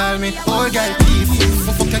them call me old girl thief.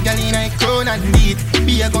 Fuck a girl in a crown and beat.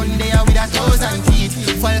 Be a gun there with 1,000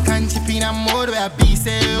 teeth. Falcon chip in a mode where I be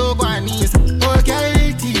say oh go on knees. Old girl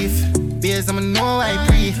thief. Beers I'ma know I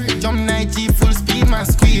pre. Jump night G4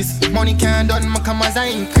 Money can't done, my commas I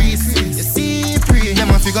increase. You see, free. Yeah,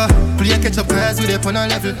 my figure. Play catch up cars with it on a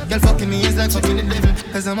level. Girl fucking me is like fucking the devil.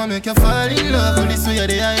 Cause I'ma make you fall in love. Well, this way you're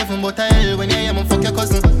there, even but I hell. When you hear me fuck your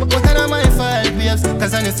cousin. But I know my fault, babes.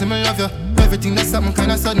 Cause I know me love you. Everything that's something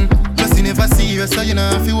kinda sudden. Plus you never serious, so you know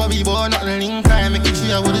if you worry about nothing link. I make it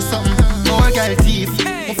sure with something. Oh, girl teeth.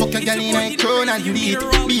 Oh, fuck your girl in a crown and beat.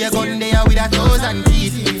 Be a gun there with 1,000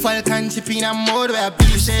 teeth. Falcon chip in a mode where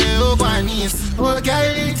beef share over her knees. Oh,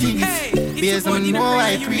 girl teeth. Based on no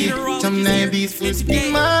I creep. Some night beats full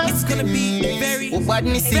speed, man. It's gonna be very, oh,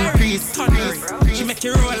 badness increase. She make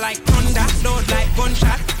you roll like thunder, load like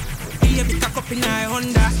gunshot. Baby, cock up in her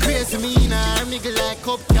Honda. Crazy me now, nigga like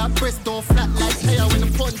up top. Press don't flat like tire when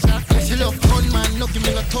the punch up. She love gun man, no give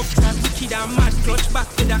me no tough chat. Kid and mad, clutch back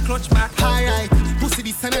with a clutch back. Alright, pussy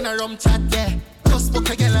this and a rum chat, yeah. Just book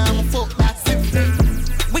a girl and I'ma fuck that simple.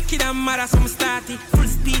 Wicked and mad as I'm started. Full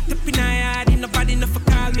speed up in her yard, ain't nobody enough for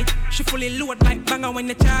call me. She fully load like banger when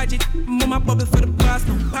they charge it. Mama bubble for the pass,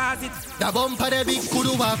 no pause it. The bumper the big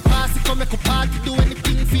kudu walk pass it. Come make a party, do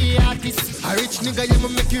anything for the artist. A rich nigga, you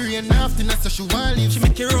make it rain after, so she want live. She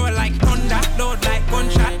make it roll like thunder, load like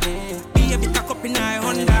gunshot. Baby, cock up in her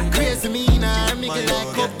Honda. Crazy me now, nigga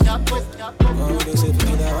like up top, up top. Oh, they say for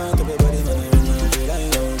me that I want to be body, man, I feel like I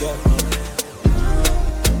don't get.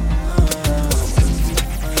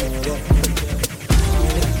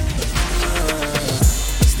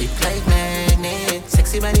 Like magnet,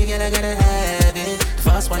 sexy body girl, I gotta have it. The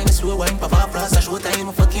fast wine, the slow wine, pop up, plus I show time,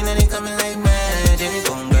 I'm fucking and they coming like magic.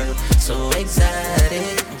 Come girl, so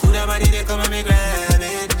excited. Good body, they come and me grab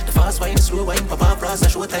it. The fast wine, the slow wine, pop up, plus I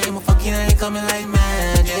show time, I'm fucking and they coming like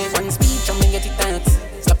magic. One speech, I'm gonna get it dance.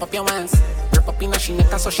 Slap up your hands, rip up in a she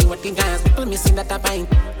neck, so she want the dance. People missing that I bind.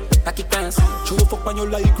 Cocky dance, show fuck on your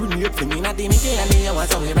like grenade. Fling in a day, me tell a day, I want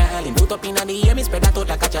some rallying. Put up in a day, me spread that out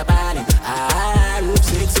like a chabalin. Rope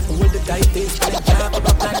sexy, pull the tightest. Jump up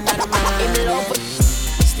and down the man.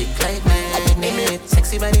 Stick like magnet,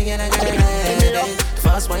 sexy body girl, I gotta have it.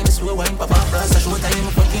 Fast wine, slow wine, pop up, plus I show time,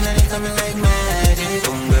 I'm fucking and they coming like magic.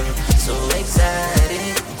 Come girl, so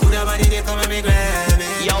excited. Good body, they come and me grab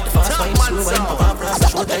it. Yo, fast wine, slow wine, pop up, plus I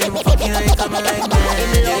show time, I'm fucking and they coming like magic.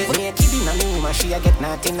 She a get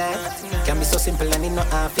naughty now. Can be so simple and it no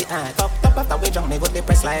half it hard. Top after we jump, me go the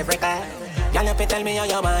press live record. Y'all have to tell me how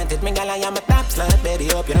you want it. Me gal I am a top slut, baby,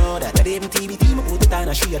 hope you know that. That even TBT, me put it on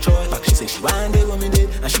and she a choice. But she say she want it when me did,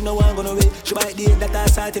 and she know I'm gonna wait. She bite the head that I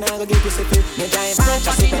start and I go get pussy fit. Me giant punch,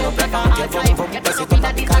 I sit up like I'm get from press it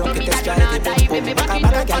up, pick her up, get test drive it. Boom, back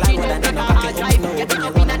a gal I go and then I back it up. No, when you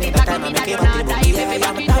run and that time I make it up. Yeah, I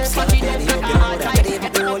am a top slut, baby, hope you know that. That even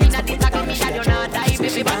the whole is put it on and she a choice.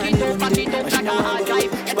 She want it when me did, and she know I'm gonna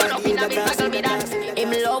wait.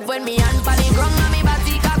 Him love when me hand pan the ground and me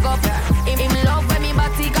body cock up. Him love when me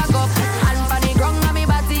body cock up. Hand pan the ground and me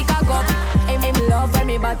body cock up. Him love when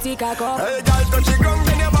me body cock up. Hey, girl, touch the ground,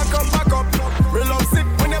 then you back up, back up. We love sip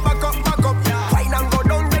when you back up, back up. Wine and go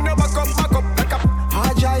down, then you back up, back up.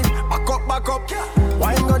 Hard drive, back up.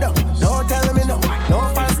 Wine go down, don't tell me no. No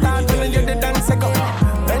fast start till you get the dance go.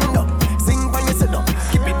 Bend up, sing when you sit down.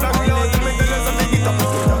 Keep it down low, let me tell you something it up.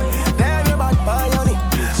 Then you bad boy on it.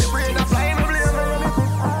 The brain a flying a blaze.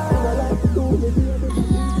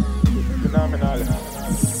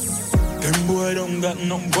 Them boy don't got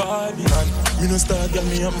no body. Me no star girl,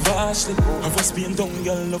 me am vastly. I'm for Spain town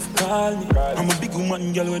girl, love call me. I'm a big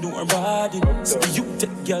woman girl, we do her body. So you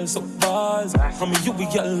take girl so balls. I'm a you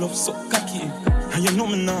girl, love so cocky. And you know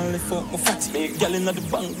me now, let fuck my fatty. Girl inna the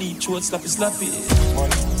bank, the throat slappy.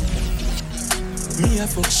 Me a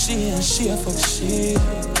fuck she and she a fuck she.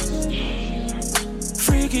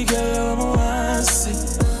 Freaky girl, I'm a want see.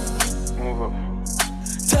 Move up.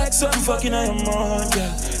 Take some fucking on your mouth,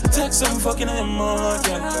 girl. Take some fucking on your mouth,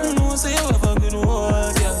 girl. You know say you have a good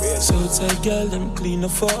work, girl. So tight, girl, them clean the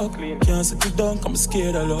fuck. Can't sit it down, I'm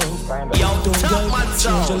scared of love. Yo, don't girl,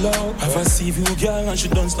 change your love. Have a see you, girl, and she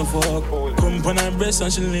done some fuck. Come on her breast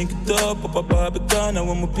and she link it up. Up a Barbican, I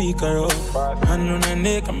want me pick her up. Hand on her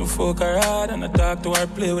neck, I'm fuck her hard. And I talk to her,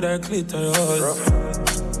 play with her clitoris.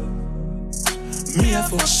 Me a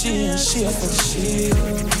fuck she and she a fuck she.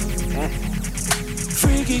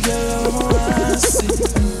 Freaky girl, I'm a want see.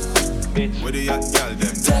 Bitch, where the young girl them?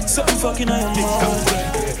 Take something fucking on your mouth.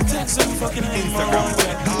 Take something fucking on your mouth.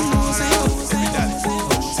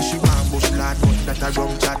 So she want bush lad, but that a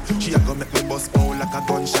rum chat. She a go make me bust out like a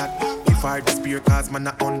gunshot. Give her the spear cause man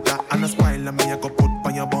a hunter. And a spoil and me a go put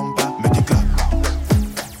on your bumper. Make it clap.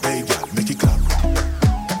 Hey girl, make it clap.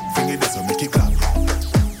 Finger this one, make it clap.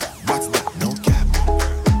 What's that? No cap.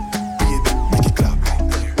 Baby, make it clap.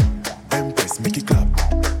 Empress, make it clap.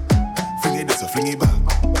 Finger this one, fling it back.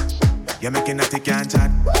 You're making a tick and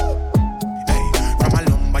chat.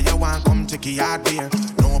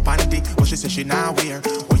 say she not wear.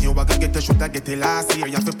 When you a get the shoot, I get it last year.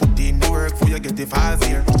 You have to put in the work for you get the falls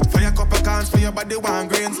here. For your couple cans, for your body one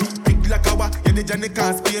grains. Big like a wa, you the Johnny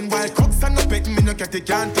can't Spain. While crooks and no pet, me no get it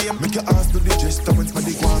can't tame. Make your ass to the gesture when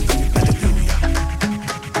somebody go and clean. Hallelujah.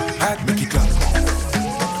 Make it clap.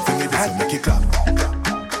 Sing it down, make it clap.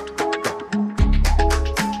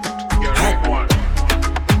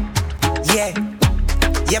 Yeah,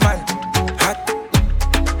 yeah man, hot.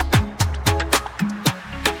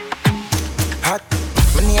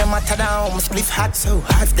 My name matter down, my spliff hot so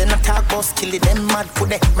hot. Then I talk about skill it, them mad for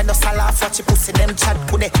it. Me just a laugh watch you pussy, them chat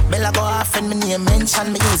for it. Bella go off and my name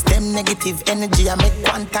mention. Me use them negative energy. I make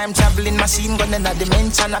one time traveling machine gun in a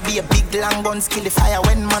dimension. I be a big long gun skill fire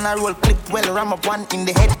when man I roll clip well ram up one in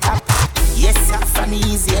the head top. Yes, I funny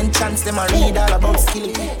easy entrance, them a read all about skill.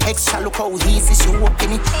 Extra look how easy she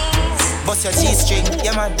walking it. Bust your G-string,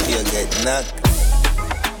 yeah man, you get knocked.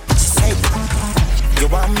 She said, you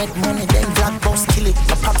want make money, then black boss kill it.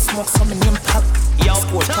 My pop smoke, so my name pop. Yo,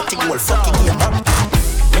 score 30 goal, fucking game up.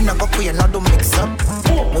 Me no go queer, no do mix up.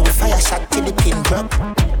 Me will fire shot till the pin drop.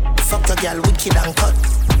 Fuck your girl, wicked and cut.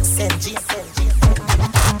 Send G, send G.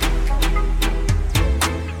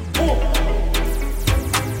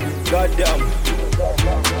 Goddamn,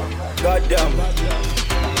 goddamn,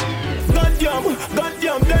 goddamn,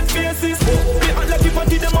 goddamn, dead faces. They act like if I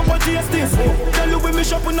did them up a justice. Tell you with me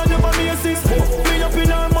shopping on never basis. Me up in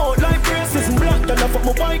her mouth like braces. Black girl off of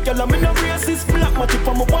my bike, girl I'm in a racist. Black matic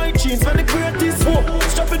for my white jeans, for the greatest.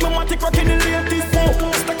 Strap it, my matic rocking the latest.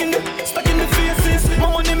 Stuck in the faces. My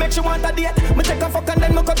money makes you want a date. Me take a fuck and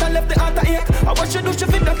then me cut and left the heart ache. I watch you do she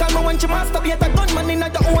fit that time I want you masturbate. A gunman in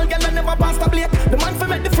the old girl and never pass the blade. The man for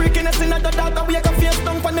make the freakiness in the data. We can face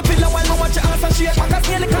down on the pillow while me watch your ass and shake. I can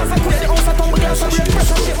see the cars and quit the house and tumble down so break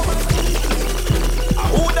pressure shake.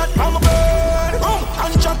 Who that I'm a bird?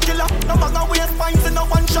 And shot killer. No matter waste pints in a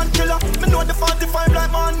one shot killer. Me know the 45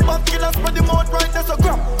 like man back killer. Spread the mouth right there's a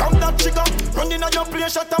grab. Come that trigger. Running on your play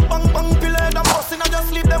shot and bang bang pillar. The boss in your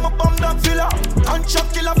sleep them up on that filler. And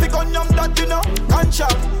shot killer fi gun yam that dinner. And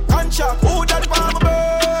shot. Who that I'm a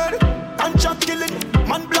bird? And shot killing.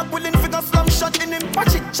 Man black willing figure slam shot in him.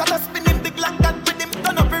 Watch it, shot a spin him big like that with him.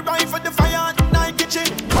 Turn up your rifle the fire and night kitchen.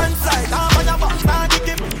 One side, half on your back, target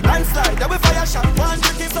him. Landslide, there we fire shot, one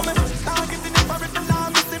trick him. So me targeting him for it and now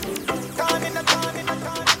miss him. Gone in the.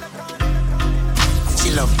 She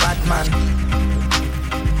love Batman.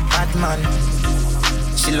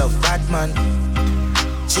 She love Batman.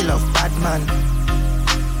 She love Batman.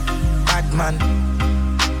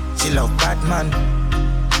 She love Batman.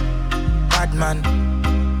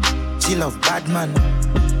 She love Batman.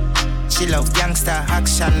 She love gangster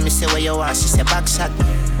action. Me say where you are, she say back shot.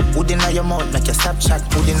 Hood inna your mouth, make your stop chat.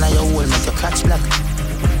 Hood inna your hole, make your clutch black.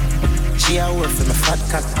 She a word for me fat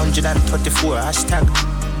cock. 134 hashtag.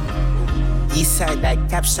 East side like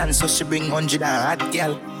caption, so she bring 100 and hot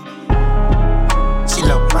girl. She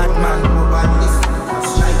love Batman.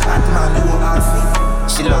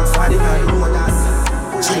 She love Batman.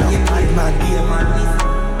 She love Batman.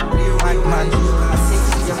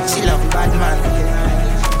 She love Batman.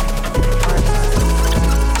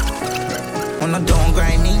 On a don't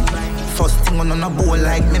grind me. First thing on a bowl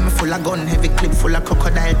like me full of gun, heavy clip full of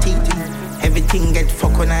crocodile teeth. Everything get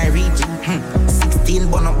fuck when I reach. 16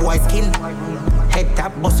 bun up boy skin. Head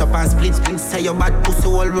tap, bust up and split. Say your bad pussy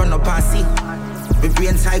all run up and see. My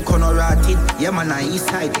brain side corner rotted. Yeah man, I east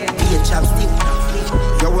side. Be a chapstick.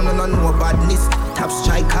 You wanna know badness. Top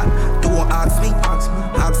striker, don't ask me.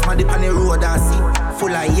 Ask my dip on the road I see.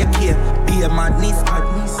 Full of AK, be a madness.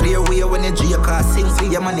 Clear way when you drink or sing. See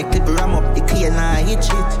your man, the clip ram up, the clear now hit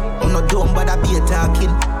shit. On no dumb, but I be a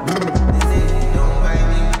talking.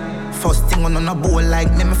 First thing on a bowl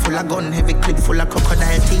like me full of gun, heavy clip full of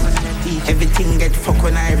crocodile teeth. Everything get fuck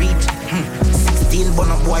when I reach. 16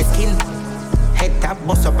 bun up boy skin. Head tap,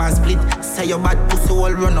 bust up and split. Say your bad pussy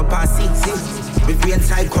all run up and see. My brain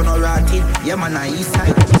side corner rotted. Yeah man, I east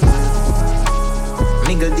side.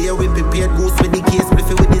 Nigga there we prepared goose with the case.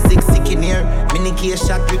 Spliffy with the 6 sick in here. Mini case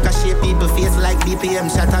shot, ricochet people face like BPM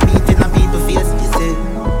shot a beat in a people face. You say,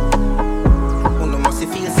 who no must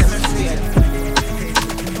feel semi-free.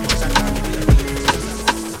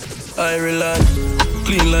 I rely.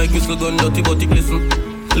 Clean like whistle gun, dirty but it glisten.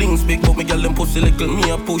 Links big but me girl them pussy little. Me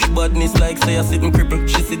a push badness like say I sit and cripple.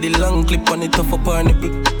 She see the long clip on it tough up her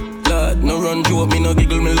nipple. Lord, no run joke, me no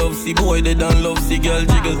giggle, me love see boy they don't love see girl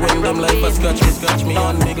jiggle. When them life a scratch me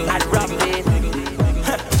and niggle. I'd rap it.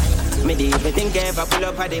 Me do everything ever pull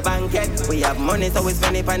up at the banquet. We have money so we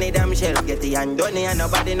spend it on the damn shelf. Get the hand done and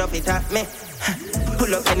nobody know it at me.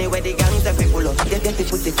 Pull up anywhere the gangs if we pull up. Get the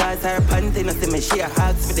pussy cause her panty. No see me share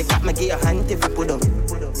hugs for the cat, me give a hand if we pull up.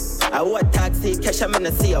 I want taxi, cash I'm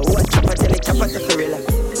gonna see. I want chopper, tell it chopper to relax.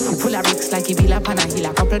 Full of bricks like he be like pan a hill.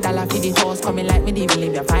 A couple dollar for the horse, coming like me devil.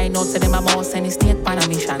 If you find out to them a mouse and the snake pan a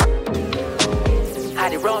mission. I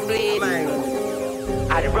the rum bleed,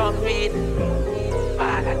 I the rum bleed,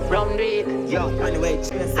 I the rum bleed. Yo, anyway,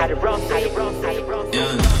 I the rum bleed, I the rum bleed.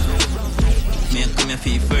 Yeah, me and come here for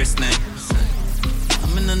your first night.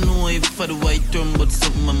 I mean I know if for the white drum, but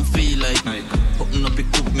something I'm feel like. Open up your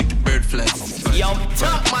coop, make a bird fly. Yo,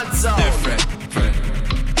 top man sound. Stir fry.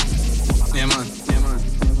 Yeah man.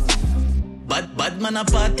 Bad man a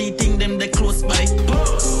party thing, them they close by.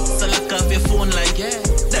 So lock off your phone like,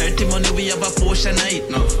 dirty money we have a portion of it.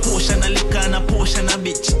 Portion of liquor and a portion of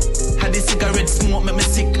bitch. Had the cigarette smoke make me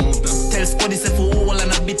sick. Tell Spuddy say for all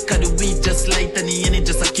and a bit, cause the weed just light and the energy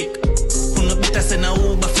just a kick. Who no better send a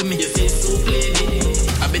Uber for me. You feel so play.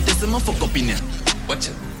 I bet there's some fuck up in here. Watch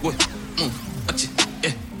it, go, watch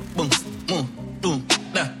it, boom, boom,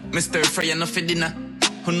 da. Mr. Fry enough for dinner.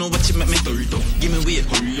 Who know what you make me hurry up? Give me weight,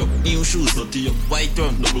 hurry up. New shoes, dirty up. White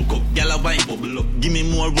rum, double cup. Yalla wine, bubble up. Give me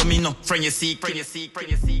more rum, enough. From your seek.